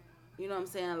game, you know what I'm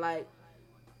saying? Like,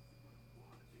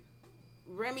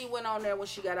 Remy went on there when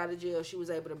she got out of jail. She was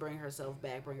able to bring herself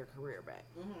back, bring her career back.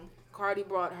 Mm-hmm. Cardi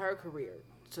brought her career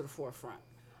to the forefront.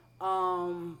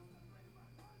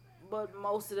 But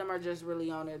most of them are just really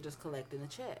on there just collecting a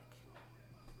check.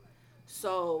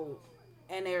 So,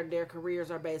 and their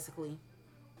careers are basically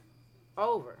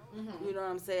over. Mm-hmm. You know what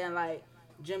I'm saying? Like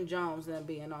Jim Jones and them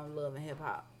being on Love and Hip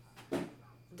Hop.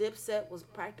 Dipset was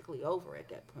practically over at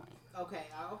that point. Okay.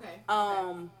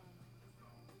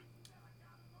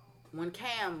 When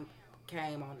Cam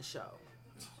came on the show,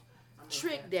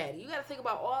 Trick Daddy, you got to think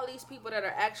about all these people that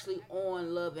are actually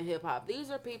on Love and Hip Hop. These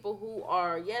are people who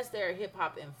are, yes, they're hip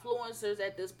hop influencers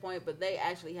at this point, but they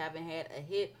actually haven't had a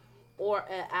hit or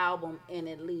an album in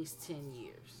at least 10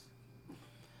 years.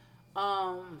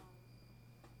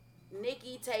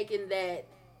 Nicki taking that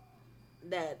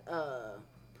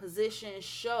position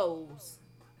shows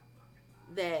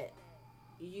that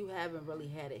you haven't really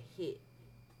had a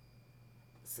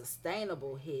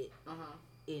sustainable hit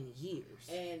in years.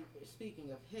 And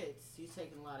speaking of hits, she's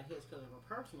taking a lot of hits because of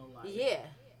her personal life. Yeah.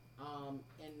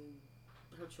 And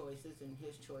her choices and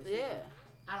his choices. Yeah.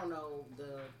 I don't know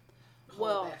the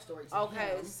whole backstory to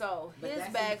him, so his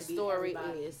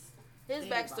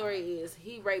backstory is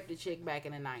he raped a chick back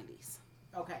in the 90s.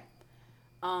 Okay.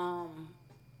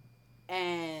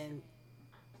 And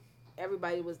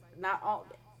everybody was not on.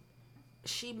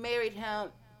 She married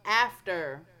him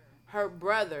after her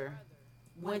brother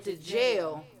went to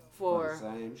jail for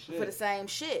the same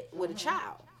shit with a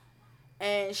child.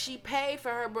 And she paid for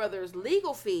her brother's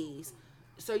legal fees.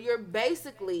 So you're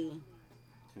basically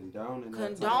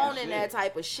condoning that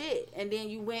type of shit. And then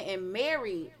you went and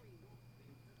married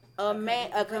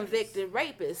a convicted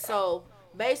rapist. So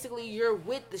basically you're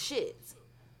with the shits.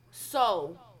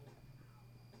 So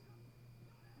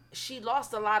she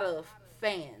lost a lot of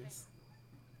fans.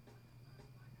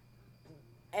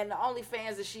 And the only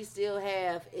fans that she still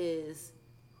have is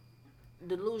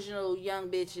delusional young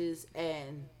bitches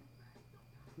and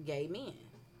gay men.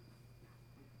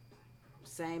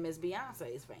 Same as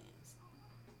Beyonce's fans.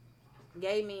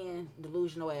 Gay men,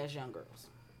 delusional ass young girls.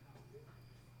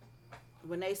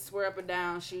 When they swear up and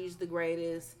down she's the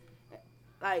greatest,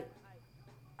 like,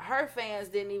 her fans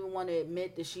didn't even want to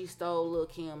admit that she stole Lil'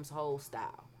 Kim's whole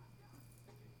style.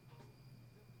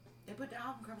 They put the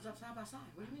album covers up side by side.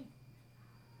 What do you mean?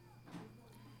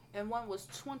 And one was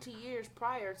 20 years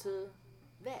prior to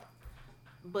that.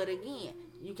 But again,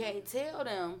 you can't tell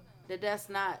them that's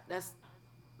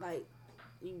like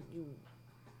you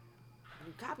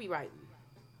copywriting.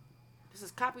 This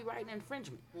is copyright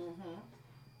infringement. Mm-hmm.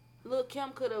 Lil' Kim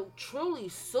could have truly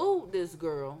sued this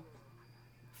girl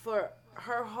for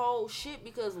her whole shit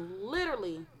because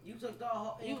literally you took the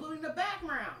whole, including the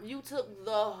background. You took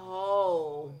the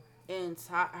whole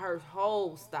her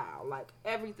whole style, like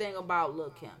everything about Lil'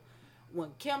 Kim. When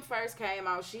Kim first came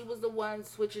out, she was the one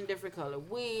switching different color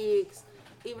wigs.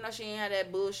 Even though she ain't had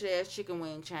that bullshit ass chicken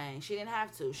wing chain, she didn't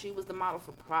have to. She was the model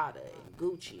for Prada and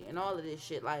Gucci and all of this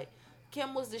shit. Like,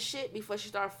 Kim was the shit before she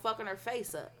started fucking her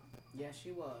face up. Yes,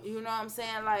 she was. You know what I'm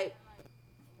saying? Like,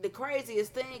 the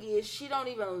craziest thing is she don't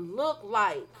even look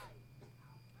like.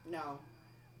 No.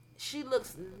 She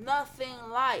looks nothing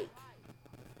like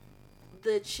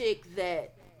the chick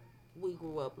that we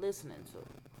grew up listening to.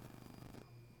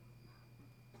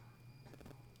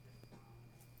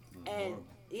 And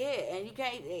yeah, and you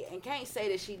can't say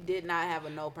that she did not have a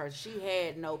no person. She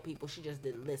had no people. She just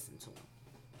didn't listen to them.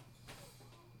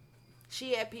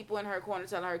 She had people in her corner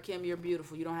telling her, Kim, you're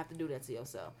beautiful. You don't have to do that to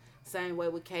yourself. Same way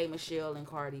with K. Michelle and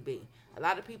Cardi B. A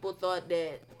lot of people thought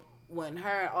that when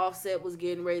her and Offset was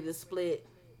getting ready to split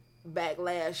back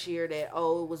last year that,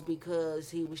 it was because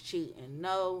he was cheating.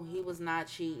 No, he was not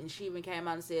cheating. She even came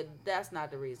out and said that's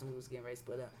not the reason we was getting ready to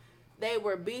split up. They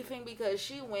were beefing because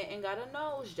she went and got a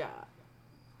nose job.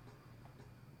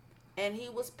 And he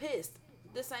was pissed.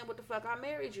 This ain't what the fuck I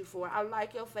married you for. I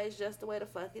like your face just the way the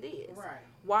fuck it is. Right.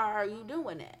 Why are you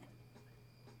doing that?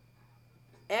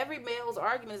 Every male's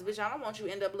argument is, bitch, I don't want you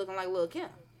to end up looking like Lil' Kim.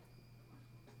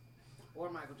 Or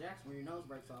Michael Jackson when your nose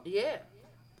breaks off. Yeah.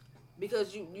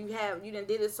 Because you done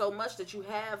did it so much that you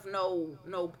have no,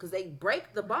 because they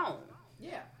break the bone.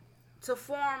 Yeah. To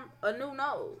form a new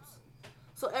nose.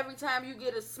 So every time you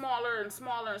get it smaller and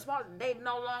smaller and smaller, they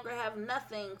no longer have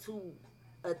nothing to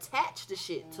attach the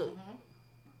shit to. Mm-hmm.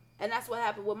 And that's what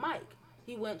happened with Mike.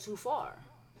 He went too far.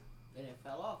 And it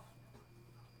fell off.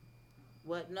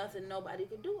 What nothing nobody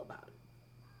could do about it.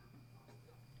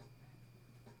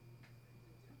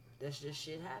 That's just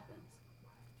shit happens.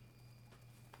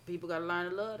 People gotta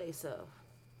learn to love themselves.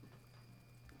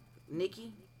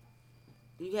 Nikki,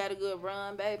 you had a good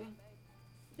run, baby.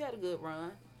 You had a good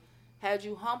run. Had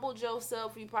you humbled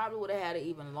yourself, you probably would have had an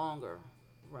even longer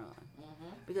run. Mm-hmm.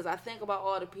 Because I think about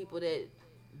all the people that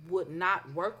would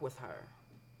not work with her.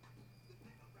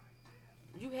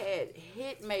 You had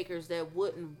hit makers that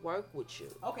wouldn't work with you.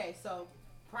 Okay, so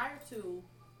prior to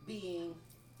being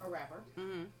a rapper,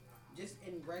 Mm-hmm. just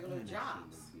in regular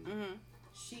jobs, Mm-hmm.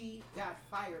 she got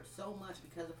fired so much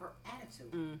because of her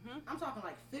attitude. Mm-hmm. I'm talking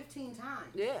like 15 times.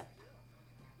 Yeah.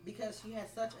 Because she had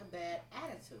such a bad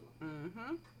attitude.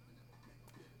 Mm-hmm.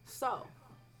 So,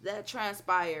 that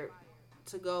transpired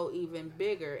to go even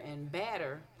bigger and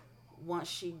badder once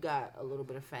she got a little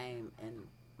bit of fame and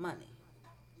money.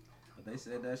 But they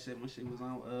said that shit when she was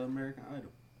on American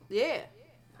Idol. Yeah.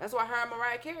 That's why her and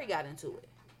Mariah Carey got into it.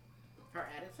 Her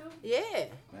attitude? Yeah.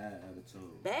 Bad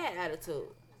attitude. Bad attitude.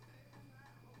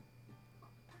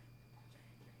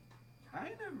 I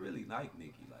ain't never really liked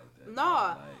Nicki like that. No.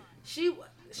 Like, She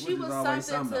was always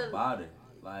something to about her.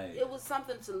 Like, it was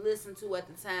something to listen to at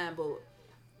the time, but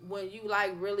when you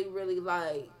like really, really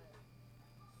like,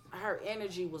 her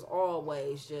energy was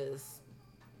always just,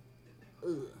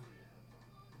 ugh.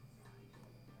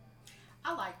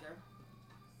 I liked her.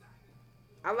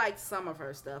 I liked some of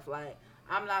her stuff. Like,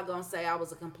 I'm not gonna say I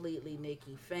was a completely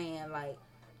Nicki fan. Like,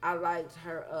 I liked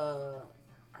her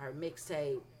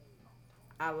mixtape.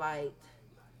 I liked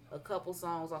a couple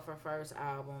songs off her first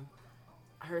album.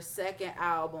 Her second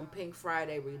album, Pink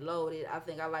Friday Reloaded, I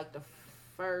think I liked the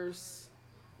first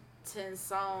 10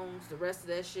 songs. The rest of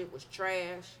that shit was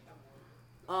trash.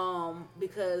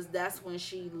 Because that's when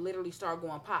she literally started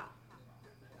going pop.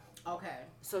 Okay.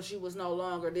 So she was no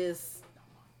longer this,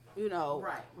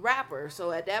 Right. rapper.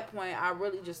 So at that point, I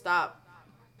really just stopped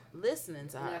listening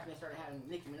to And her. after they started having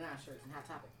Nicki Minaj shirts and Hot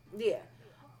Topic. Yeah.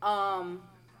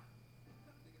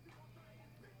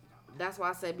 That's why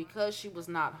I say because she was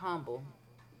not humble,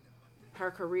 her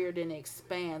career didn't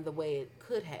expand the way it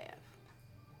could have.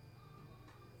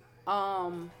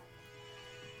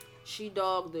 She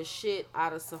dogged the shit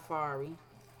out of Safari,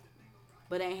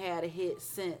 but ain't had a hit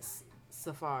since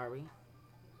Safari.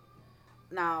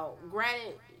 Now,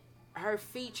 granted, her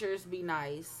features be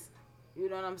nice, you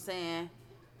know what I'm saying,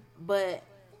 but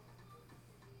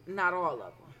not all of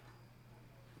them.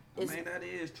 I mean, that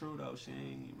is true though. She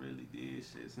ain't really did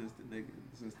shit since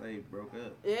they broke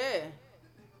up. Yeah.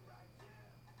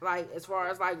 Like, as far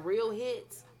as like real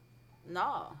hits,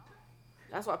 no.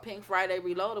 That's why Pink Friday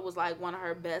Reloaded was like one of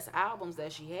her best albums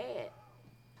that she had.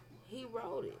 He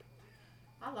wrote it.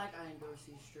 I like I Endorse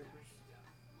These Strippers.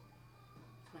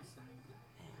 It's my son.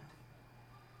 Yeah.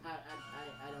 I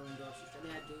don't endorse these strippers. I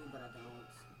mean, I do, but I don't.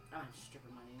 I don't have stripper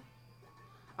money.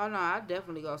 Oh no, I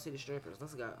definitely go see the strippers.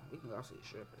 Let's go. We can go see the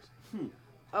strippers.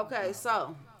 Okay,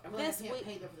 so I feel like this I can't week.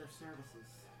 pay them for their services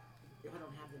if I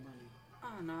don't have the money.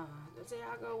 Oh no! See,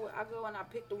 I go and I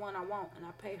pick the one I want, and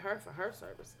I pay her for her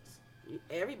services.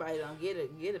 Everybody don't get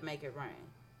it, make it rain.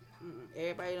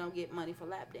 Everybody don't get money for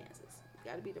lap dances.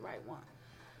 Got to be the right one.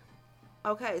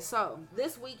 Okay, so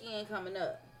this weekend coming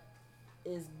up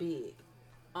is big,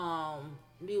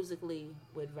 musically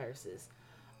with verses.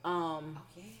 Yeah.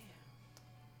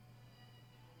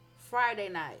 Friday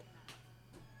night,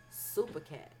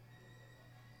 Supercat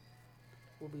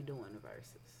will be doing the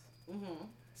verses.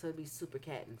 So it'll be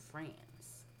Supercat and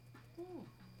Friends.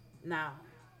 Now,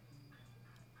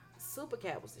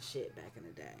 Supercat was the shit back in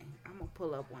the day. I'm gonna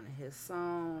pull up one of his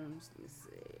songs. Let me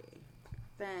see.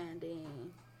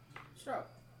 Finding. Sure.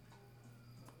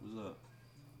 What's up?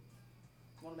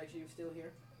 Want to make sure you're still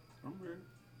here? I'm here.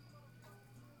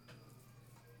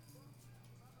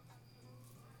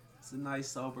 It's a nice,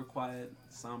 sober, quiet,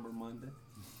 somber Monday.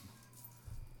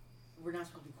 We're not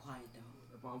supposed to be quiet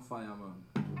though. If I'm fine, I'm on.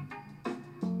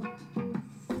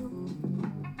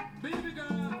 Baby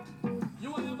girl,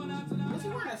 you want to have tonight? Was he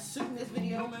wearing a suit in this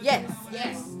video? Yes.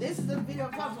 Yes. This is the video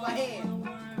that comes to my head.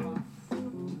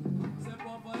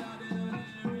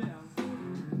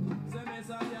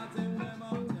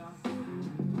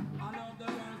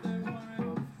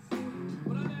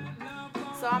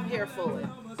 So I'm here for it.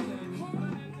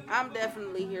 I'm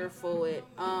definitely here for it.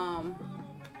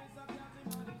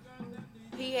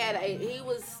 He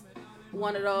was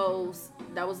one of those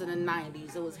that was in the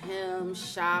 90s. It was him,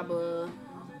 Shaba,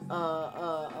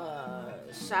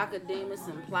 Shaka Demus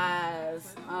and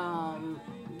Plies.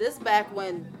 This back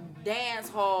when dance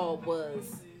hall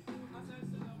was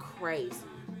crazy.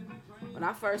 When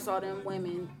I first saw them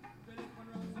women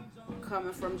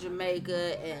coming from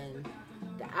Jamaica and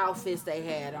the outfits they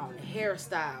had on, the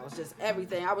hairstyles, just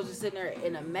everything. I was just sitting there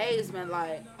in amazement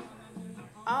like,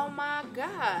 oh my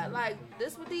God, like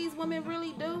this what these women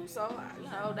really do? So,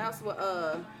 that's what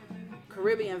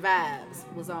Caribbean Vibes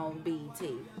was on BET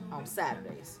on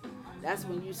Saturdays. That's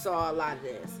when you saw a lot of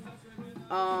this.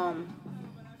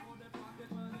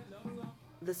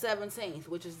 The 17th,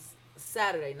 which is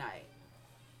Saturday night.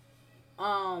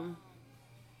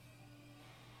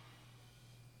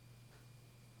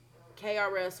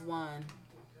 KRS-One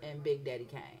and Big Daddy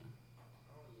Kane.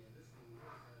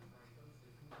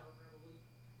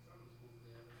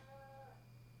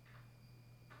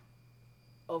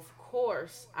 Of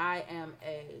course, I am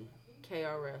a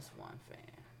KRS-One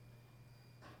fan.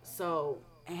 So,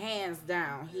 hands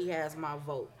down, he has my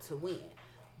vote to win.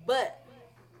 But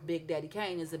Big Daddy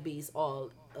Kane is a beast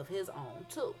all of his own,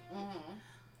 too.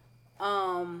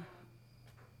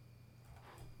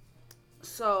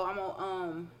 So, I'm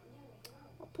going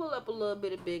to pull up a little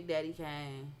bit of Big Daddy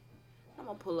Kane. I'm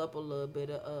going to pull up a little bit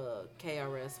of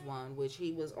KRS-One, which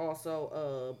he was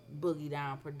also Boogie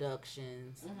Down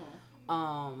Productions.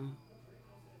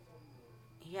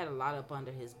 He had a lot up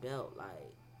under his belt,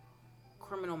 like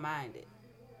Criminal Minded.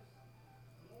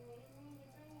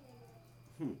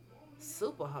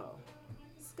 Super Ho.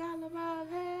 Scalabag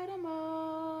had them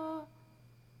all.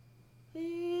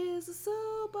 He's a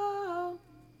super ho.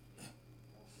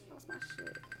 That's my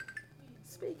shit.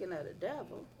 Speaking of the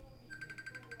devil.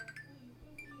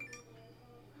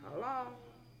 Hold on.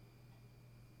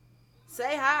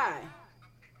 Say hi.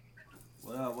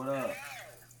 What up? What up?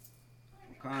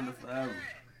 Wakanda forever.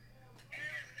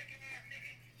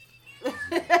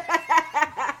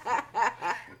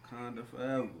 Wakanda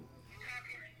forever.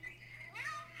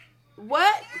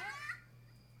 What?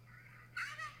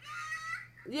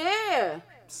 Yeah.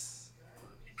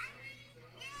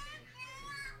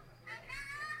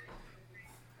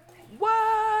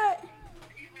 What?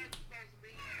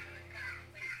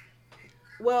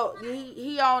 Well,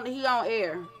 he on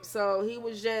air, so he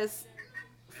was just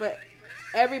for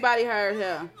everybody heard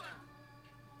him.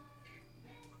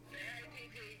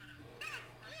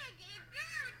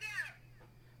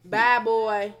 Bye,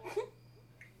 boy.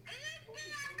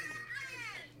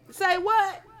 Say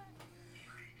what?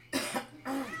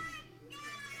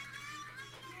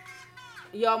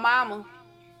 Yo, mama.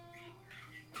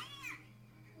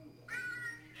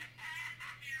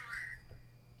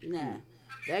 Nah,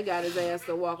 that got his ass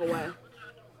to walk away.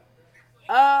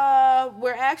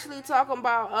 We're actually talking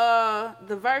about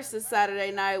the verses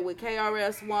Saturday night with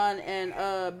KRS-One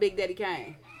and Big Daddy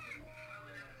Kane.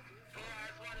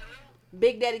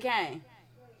 Big Daddy Kane.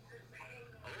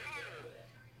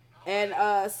 And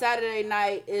Saturday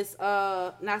night is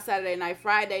not Saturday night,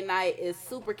 Friday night is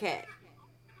Supercat.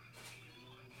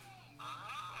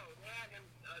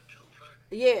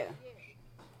 Yeah.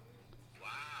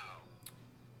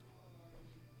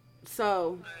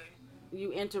 So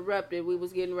you interrupted. We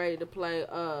was getting ready to play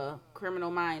Criminal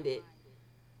Minded.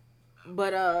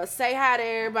 But say hi to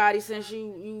everybody since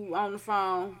you on the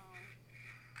phone.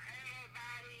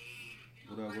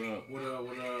 What up? What up? What up?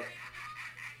 What up?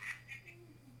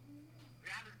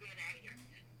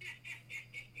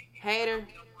 Hater.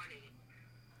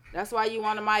 That's why you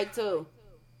on the mic too.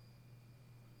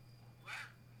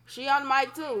 She on the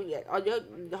mic too. Yeah.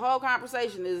 The whole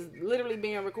conversation is literally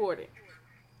being recorded.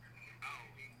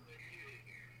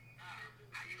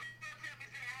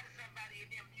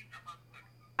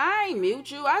 I ain't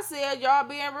mute you. I said y'all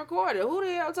being recorded. Who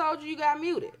the hell told you got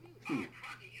muted?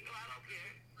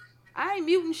 I ain't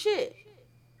muting shit.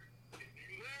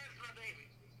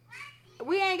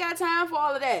 We ain't got time for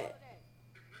all of that.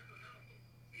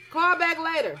 Call back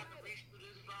later.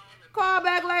 Call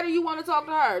back later. You want to talk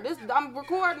to her? I'm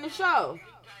recording the show.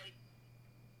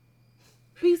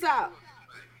 Peace out.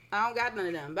 I don't got none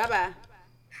of them. Bye bye.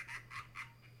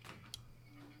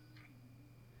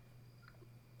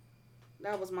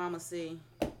 That was Mama C.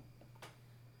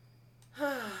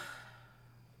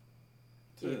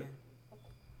 Yeah.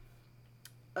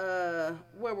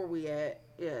 Where were we at?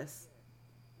 Yes.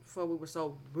 Before we were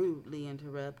so rudely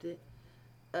interrupted.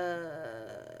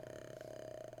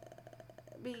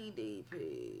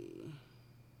 BDP.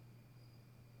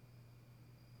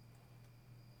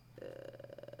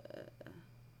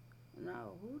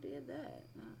 No, who did that?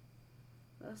 No.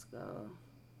 Let's go.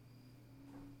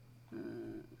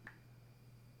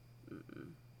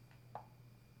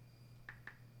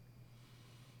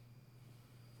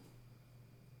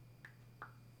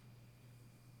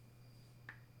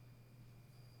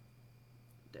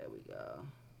 There we go.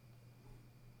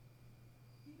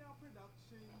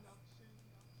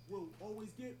 We'll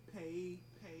always get paid.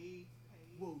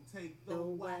 We'll take the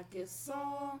wackest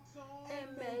song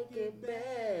and make it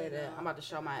better. I'm about to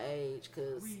show my age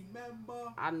because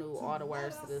I knew all the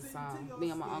words to this song. Me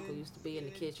and my uncle used to be in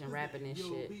the kitchen rapping this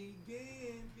shit.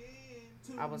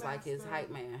 I was like his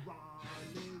hype man.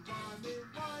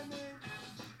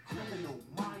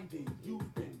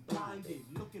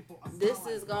 This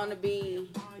is going to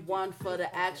be one for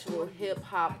the actual hip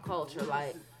hop culture.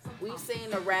 Like, we've seen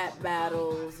the rap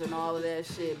battles and all of that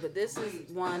shit, but this is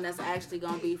one that's actually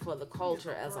going to be for the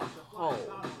culture as a whole.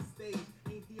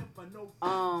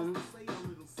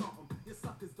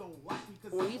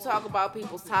 When you talk about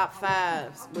people's top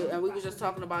fives, and we were just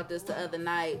talking about this the other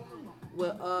night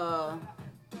with,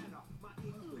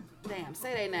 damn,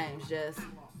 say their names, Jess.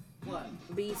 What?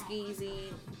 B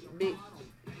Skeezy, Big.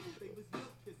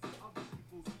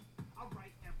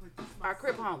 Our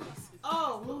Crip homies.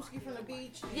 Oh, Lewski from the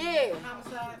beach. Yeah.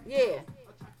 Homicide. Yeah.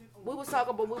 We was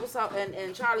talking,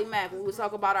 and Charlie Mack. We was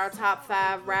talking about our top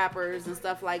 5 rappers and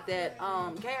stuff like that.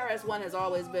 KRS-One has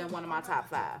always been one of my top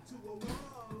 5.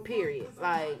 Period.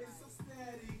 Like.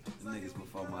 Niggas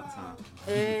before my time.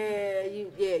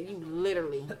 You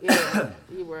literally,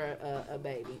 you were a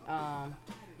baby.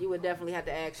 You would definitely have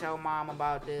to ask your mom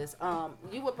about this.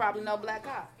 You would probably know Black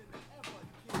Cop.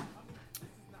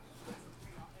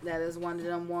 That is one of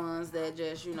them ones that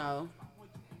just, just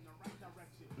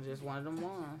one of them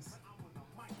ones.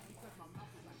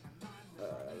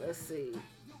 Let's see.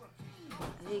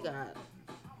 He got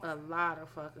a lot of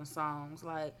fucking songs.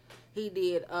 Like, he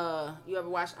did, you ever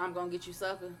watch I'm Gonna Get You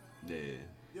Sucker? Yeah.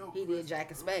 He did Jack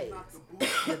and Spades.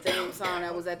 The theme song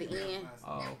that was at the end.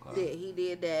 Oh, okay. Yeah, he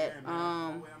did that.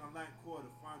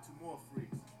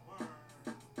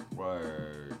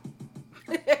 Word.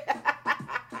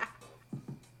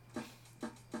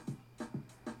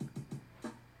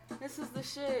 This is the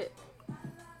shit.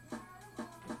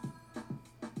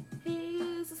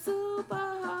 He's a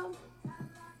super.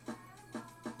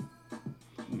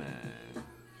 Man.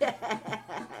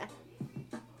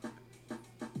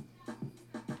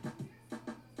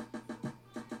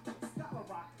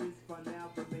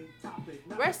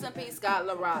 Rest in peace, Scott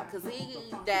LaRock, because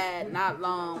he died not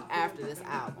long after this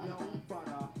album.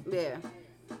 Yeah.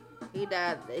 He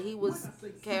died. He was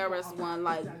KRS-One,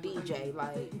 like, DJ.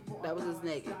 Like, that was his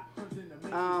nigga.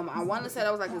 I want to say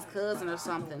that was like his cousin or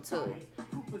something, too.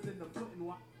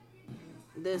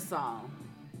 This song.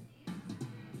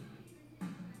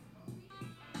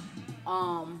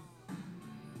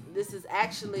 This is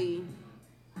actually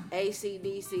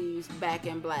AC/DC's Back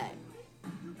in Black.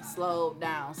 Slowed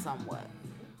down somewhat.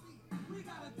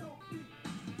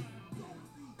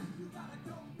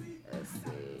 Let's see.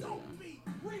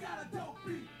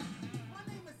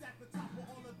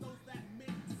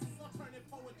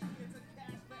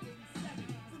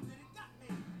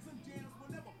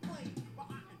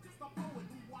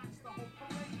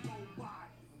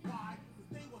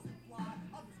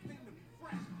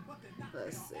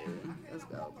 Let's see. Let's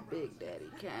go. Big Daddy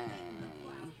Kane.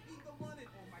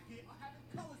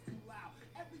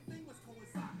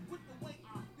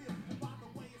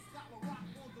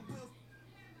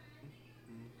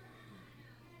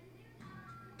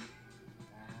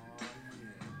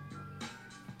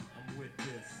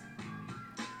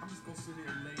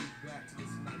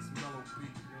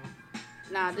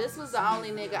 Now, this was the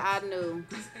only nigga I knew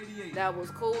that was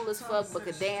cool as fuck but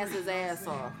could dance his ass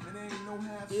off.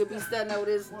 He'd be standing there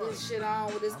with this shit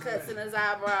on, with his cuts in his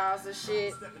eyebrows and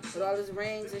shit, with all his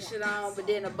rings and shit on, but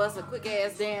then to bust a quick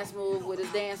ass dance move with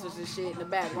his dancers and shit in the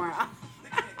background.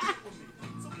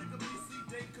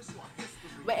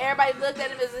 But everybody looked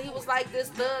at him as he was like this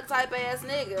thug type ass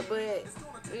nigga, but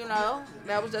you know,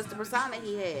 that was just the persona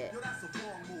he had.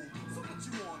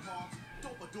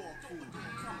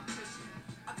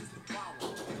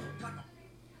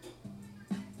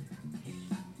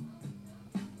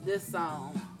 This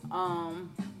song,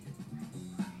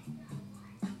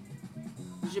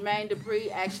 Jermaine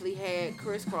Dupri actually had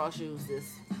Crisscross use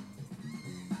this.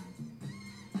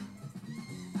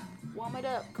 Warm it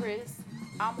up, Chris.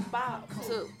 I'm about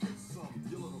to.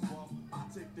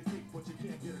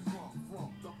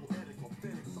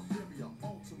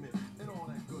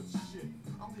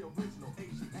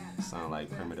 Sound like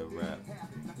primitive rap.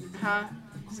 Huh?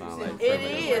 Sound like it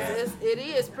is. It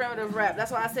is primitive rap.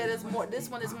 That's why I said it's more. This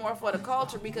one is more for the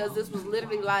culture because this was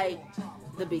literally like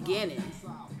the beginning.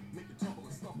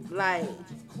 Like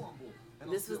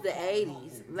this was the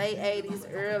 80s, late 80s,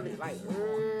 early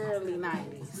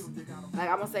 90s. Like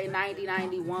I'm gonna say 90,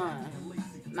 91,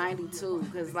 92,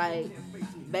 because like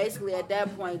basically at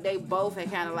that point they both had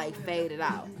kind of like faded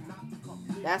out.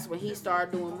 That's when he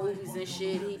started doing movies and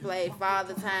shit. He played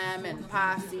Father Time and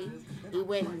Posse. He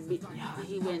went and did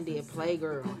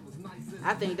Playgirl.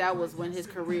 I think that was when his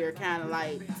career kind of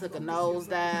like took a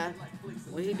nosedive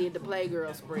when he did the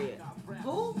Playgirl spread.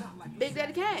 Who? Big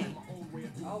Daddy Kane.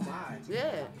 Oh my.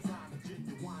 Yeah.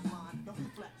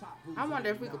 I wonder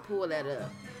if we could pull that up.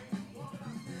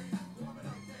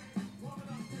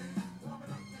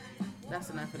 That's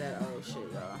enough of that old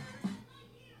shit, y'all.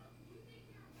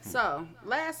 So,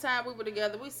 last time we were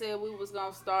together, we said we was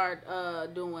gonna start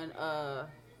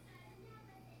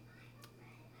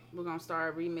we're gonna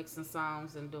start remixing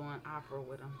songs and doing opera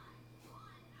with them.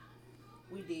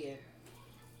 We did.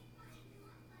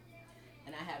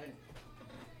 And I haven't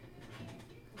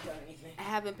done anything. I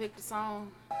haven't picked a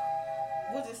song.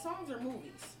 Was it songs or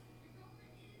movies?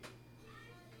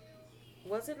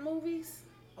 Was it movies?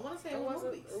 I want to say it was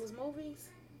movies. It was movies?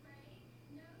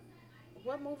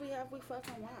 What movie have we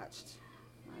fucking watched?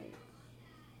 Like,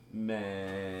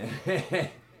 Man. It's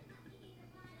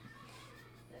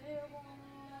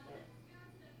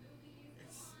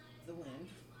The Wind.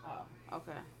 oh,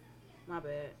 okay. My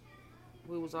bad.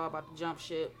 We was all about to jump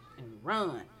ship and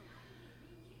run.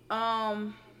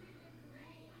 I'm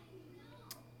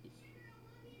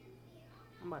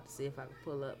about to see if I can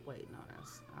pull up. Wait, no,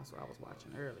 that's what I was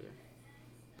watching earlier.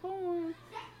 Porn.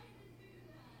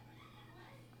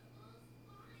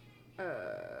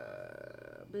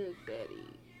 Big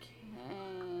Daddy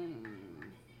Kane.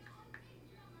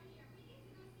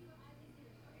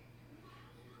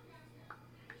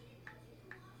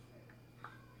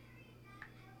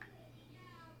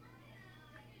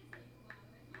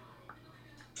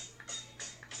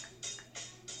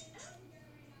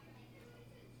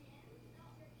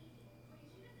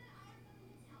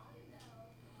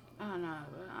 I don't know.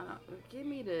 Give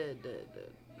me the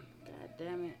God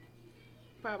damn it.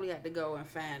 Probably have to go and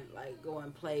find, like, go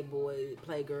in Playboy,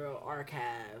 Playgirl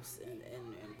archives and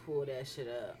pull that shit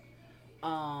up.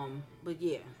 But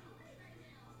yeah.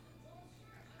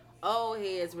 Old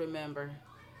heads remember.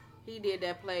 He did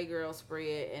that Playgirl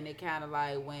spread and it kind of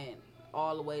like went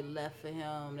all the way left for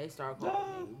him. They started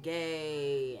calling him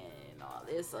gay and all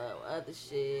this other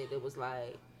shit. It was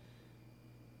like,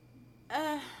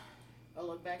 I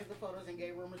look back at the photos and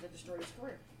gay rumors that destroyed his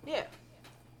career. yeah.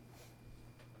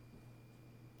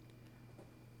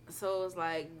 So it's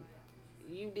like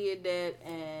you did that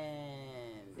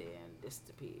and then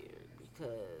disappeared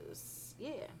because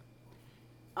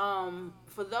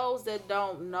for those that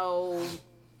don't know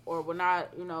or were not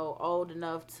old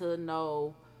enough to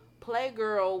know,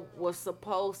 Playgirl was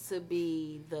supposed to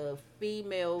be the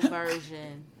female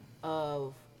version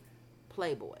of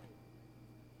Playboy.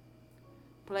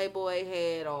 Playboy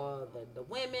had all the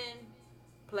women,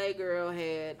 Playgirl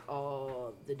had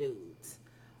all the dudes.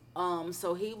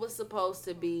 So he was supposed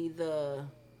to be the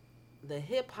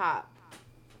hip hop,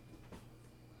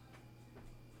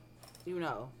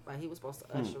 like he was supposed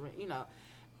to usher in,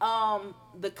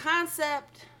 the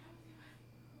concept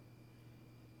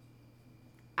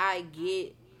I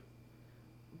get,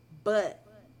 but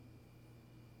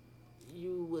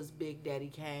you was Big Daddy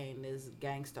Kane, this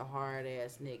gangster hard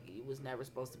ass nigga. You was never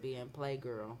supposed to be in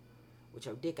Playgirl with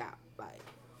your dick out, like,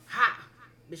 ha,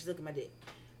 bitch, look at my dick.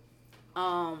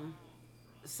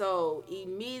 So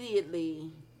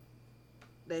immediately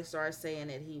they started saying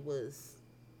that he was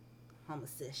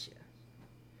homosexual.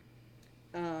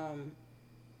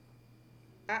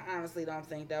 I honestly don't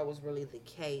think that was really the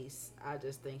case. I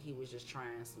just think he was just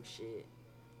trying some shit,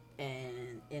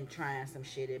 and in trying some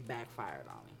shit, it backfired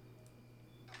on him.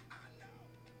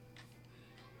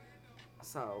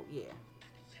 So yeah,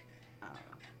 I don't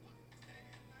know.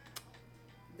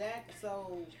 That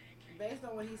so based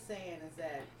on what he's saying is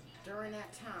that during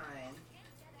that time,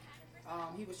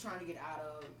 he was trying to get out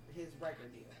of his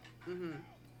record deal. Mhm.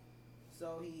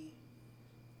 So he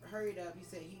hurried up. He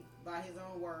said he, by his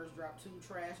own words, dropped 2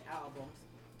 trash albums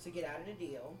to get out of the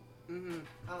deal. Mhm.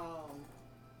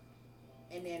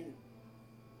 And then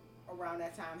around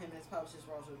that time, him and his publicist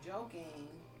were joking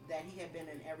that he had been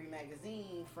in every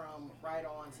magazine from Right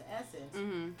On to Essence.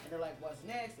 Mhm. And they're like, what's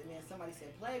next? And then somebody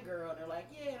said Playgirl. And they're like,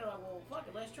 yeah. They're like, well, fuck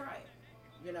it, let's try it.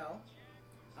 You know?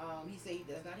 He said he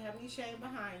does not have any shame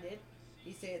behind it.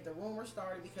 He said the rumor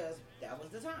started because that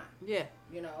was the time. Yeah.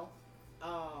 You know?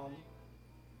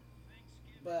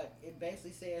 But it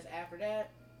basically says after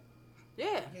that,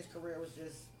 Yeah. his career was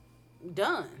just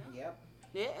Done. Yep.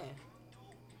 Yeah.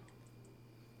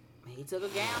 He took a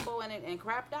gamble and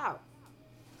crapped out.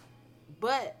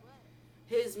 But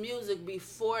his music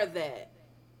before that,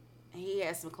 he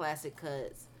had some classic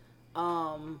cuts.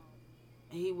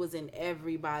 He was in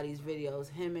everybody's videos.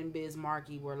 Him and Biz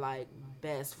Markie were like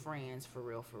best friends for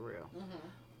real, for real.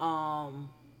 Mm-hmm.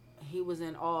 He was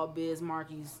in all Biz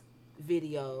Markie's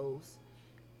videos.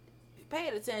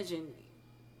 Paying attention,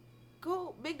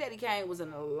 cool. Big Daddy Kane was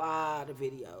in a lot of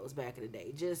videos back in the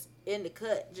day, just in the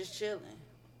cut, just chilling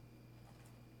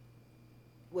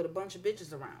with a bunch of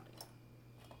bitches around him.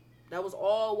 That was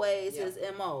always his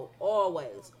MO.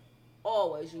 Always.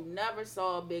 You never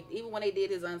saw Big, even when they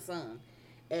did his Unsung,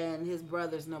 and his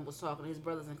brothers and them was talking, his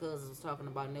brothers and cousins was talking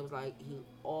about it, and it was like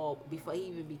before he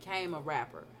even became a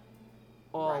rapper,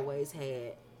 always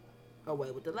had a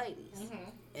way with the ladies. Mm-hmm.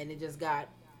 And it just got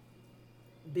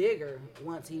bigger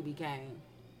once he became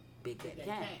Big Daddy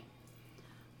Kane.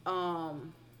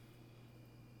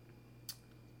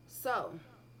 So,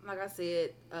 like I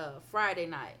said, Friday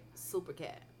night, Super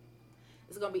Cat.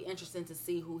 It's gonna be interesting to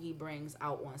see who he brings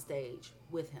out on stage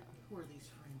with him. Who are these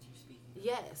friends you speaking of?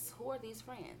 Yes, who are these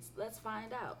friends? Let's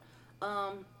find out.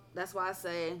 That's why I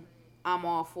say I'm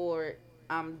all for it.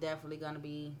 I'm definitely gonna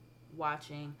be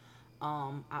watching.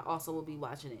 I also will be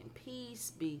watching in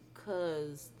peace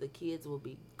because the kids will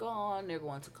be gone. They're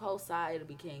going to Cosi. It'll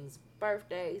be King's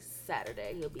birthday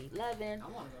Saturday. He'll be 11. I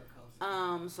want to go to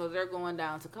Cosi. So they're going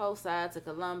down to Cosi, to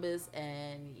Columbus,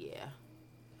 and yeah.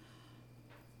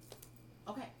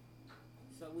 Okay.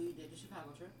 So we did the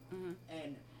Chicago trip,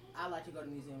 and I like to go to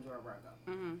museums wherever I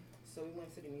go. So we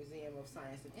went to the Museum of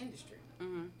Science and Industry.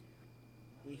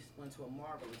 We went to a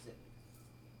marble exhibit.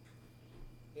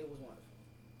 It was wonderful.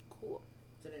 Cool.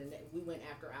 So then we went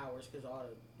after hours because all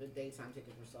the daytime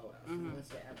tickets were sold out. So we went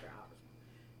to after hours.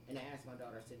 And I asked my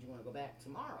daughter, I said, you want to go back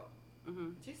tomorrow?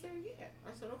 She said, yeah.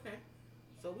 I said, okay.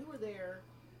 So we were there.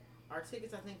 Our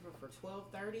tickets, I think, were for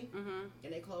 12:30,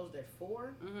 and they closed at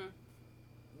 4.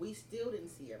 We still didn't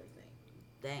see everything.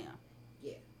 Damn.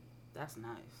 Yeah. That's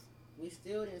nice. We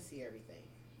still didn't see everything.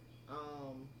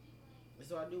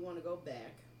 So I do want to go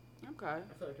back. Okay. I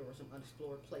feel like there were some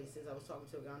unexplored places. I was talking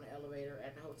to a guy on the elevator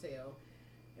at the hotel,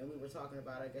 and we were talking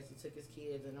about, I guess he took his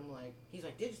kids, and I'm like, he's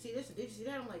like, did you see this and did you see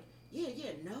that? I'm like,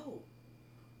 yeah, no.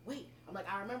 Wait. I'm like,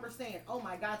 I remember saying, oh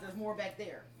my God, there's more back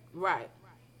there. Right.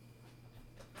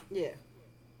 Yeah.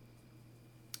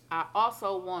 I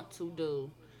also want to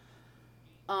do,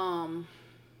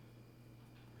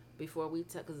 before we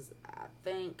because I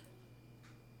think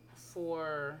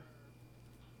before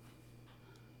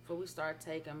we start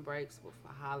taking breaks for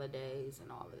holidays and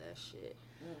all of that shit,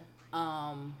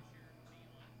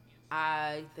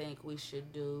 I think we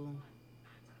should do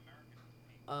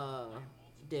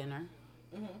dinner.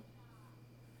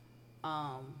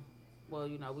 Well,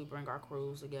 you know, we bring our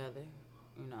crews together,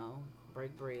 you know,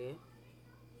 break bread,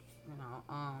 you know,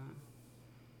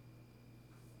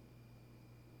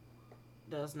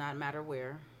 does not matter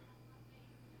where.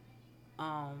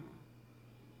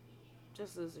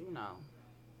 Just as, you know,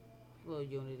 little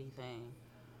unity thing.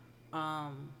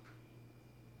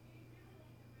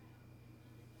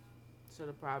 So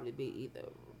it'll probably be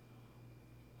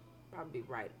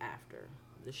right after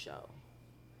the show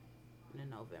in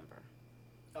November.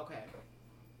 Okay.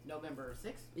 November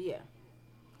 6th? Yeah.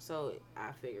 So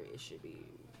I figure it should be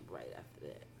right after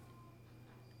that.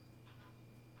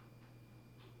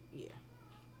 Yeah.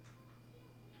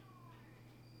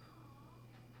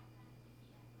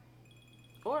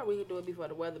 Or we could do it before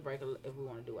the weather break if we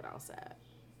want to do it outside.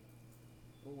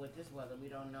 Well, with this weather, we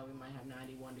don't know. We might have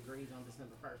 91 degrees on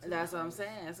December 1st. That's what I'm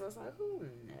saying. So it's like, who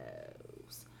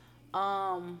knows?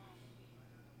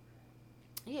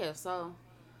 Yeah, so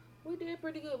we did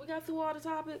pretty good. We got through all the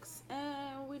topics,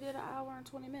 and we did an hour and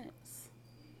 20 minutes.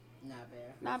 Not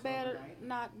bad. Not bad.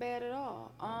 Not bad at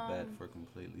all. Not bad for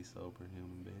completely sober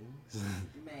human beings.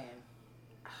 Man,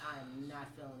 I'm not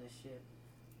feeling this shit.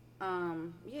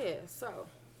 Yeah. So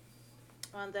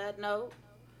on that note,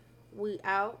 we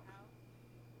out.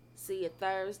 See you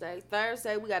Thursday.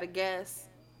 Thursday we got a guest,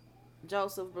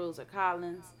 Joseph Bruiser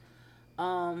Collins,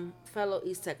 fellow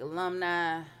East Tech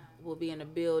alumni, will be in the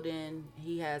building.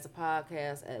 He has a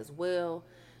podcast as well.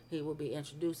 He will be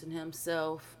introducing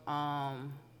himself.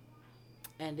 And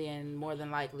then more than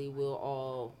likely we'll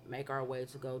all make our way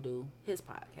to go do his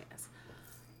podcast.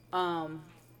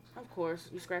 Of course,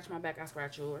 you scratch my back, I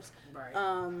scratch yours. Right.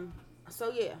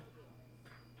 So yeah,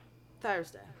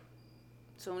 Thursday.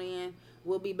 Tune in.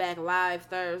 We'll be back live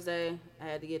Thursday. I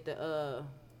had to get the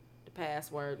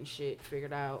password and shit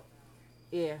figured out.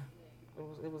 Yeah,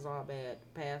 it was all bad.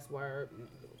 Password, it was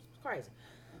crazy.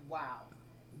 Wow.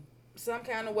 Some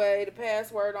kind of way, the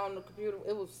password on the computer,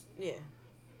 it was, yeah,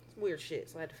 it's weird shit.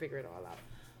 So I had to figure it all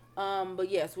out. But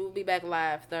yes, we'll be back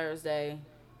live Thursday,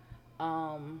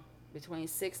 between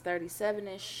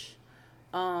 6:37ish,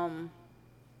 and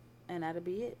that'll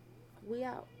be it. We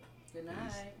out. Good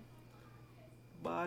night.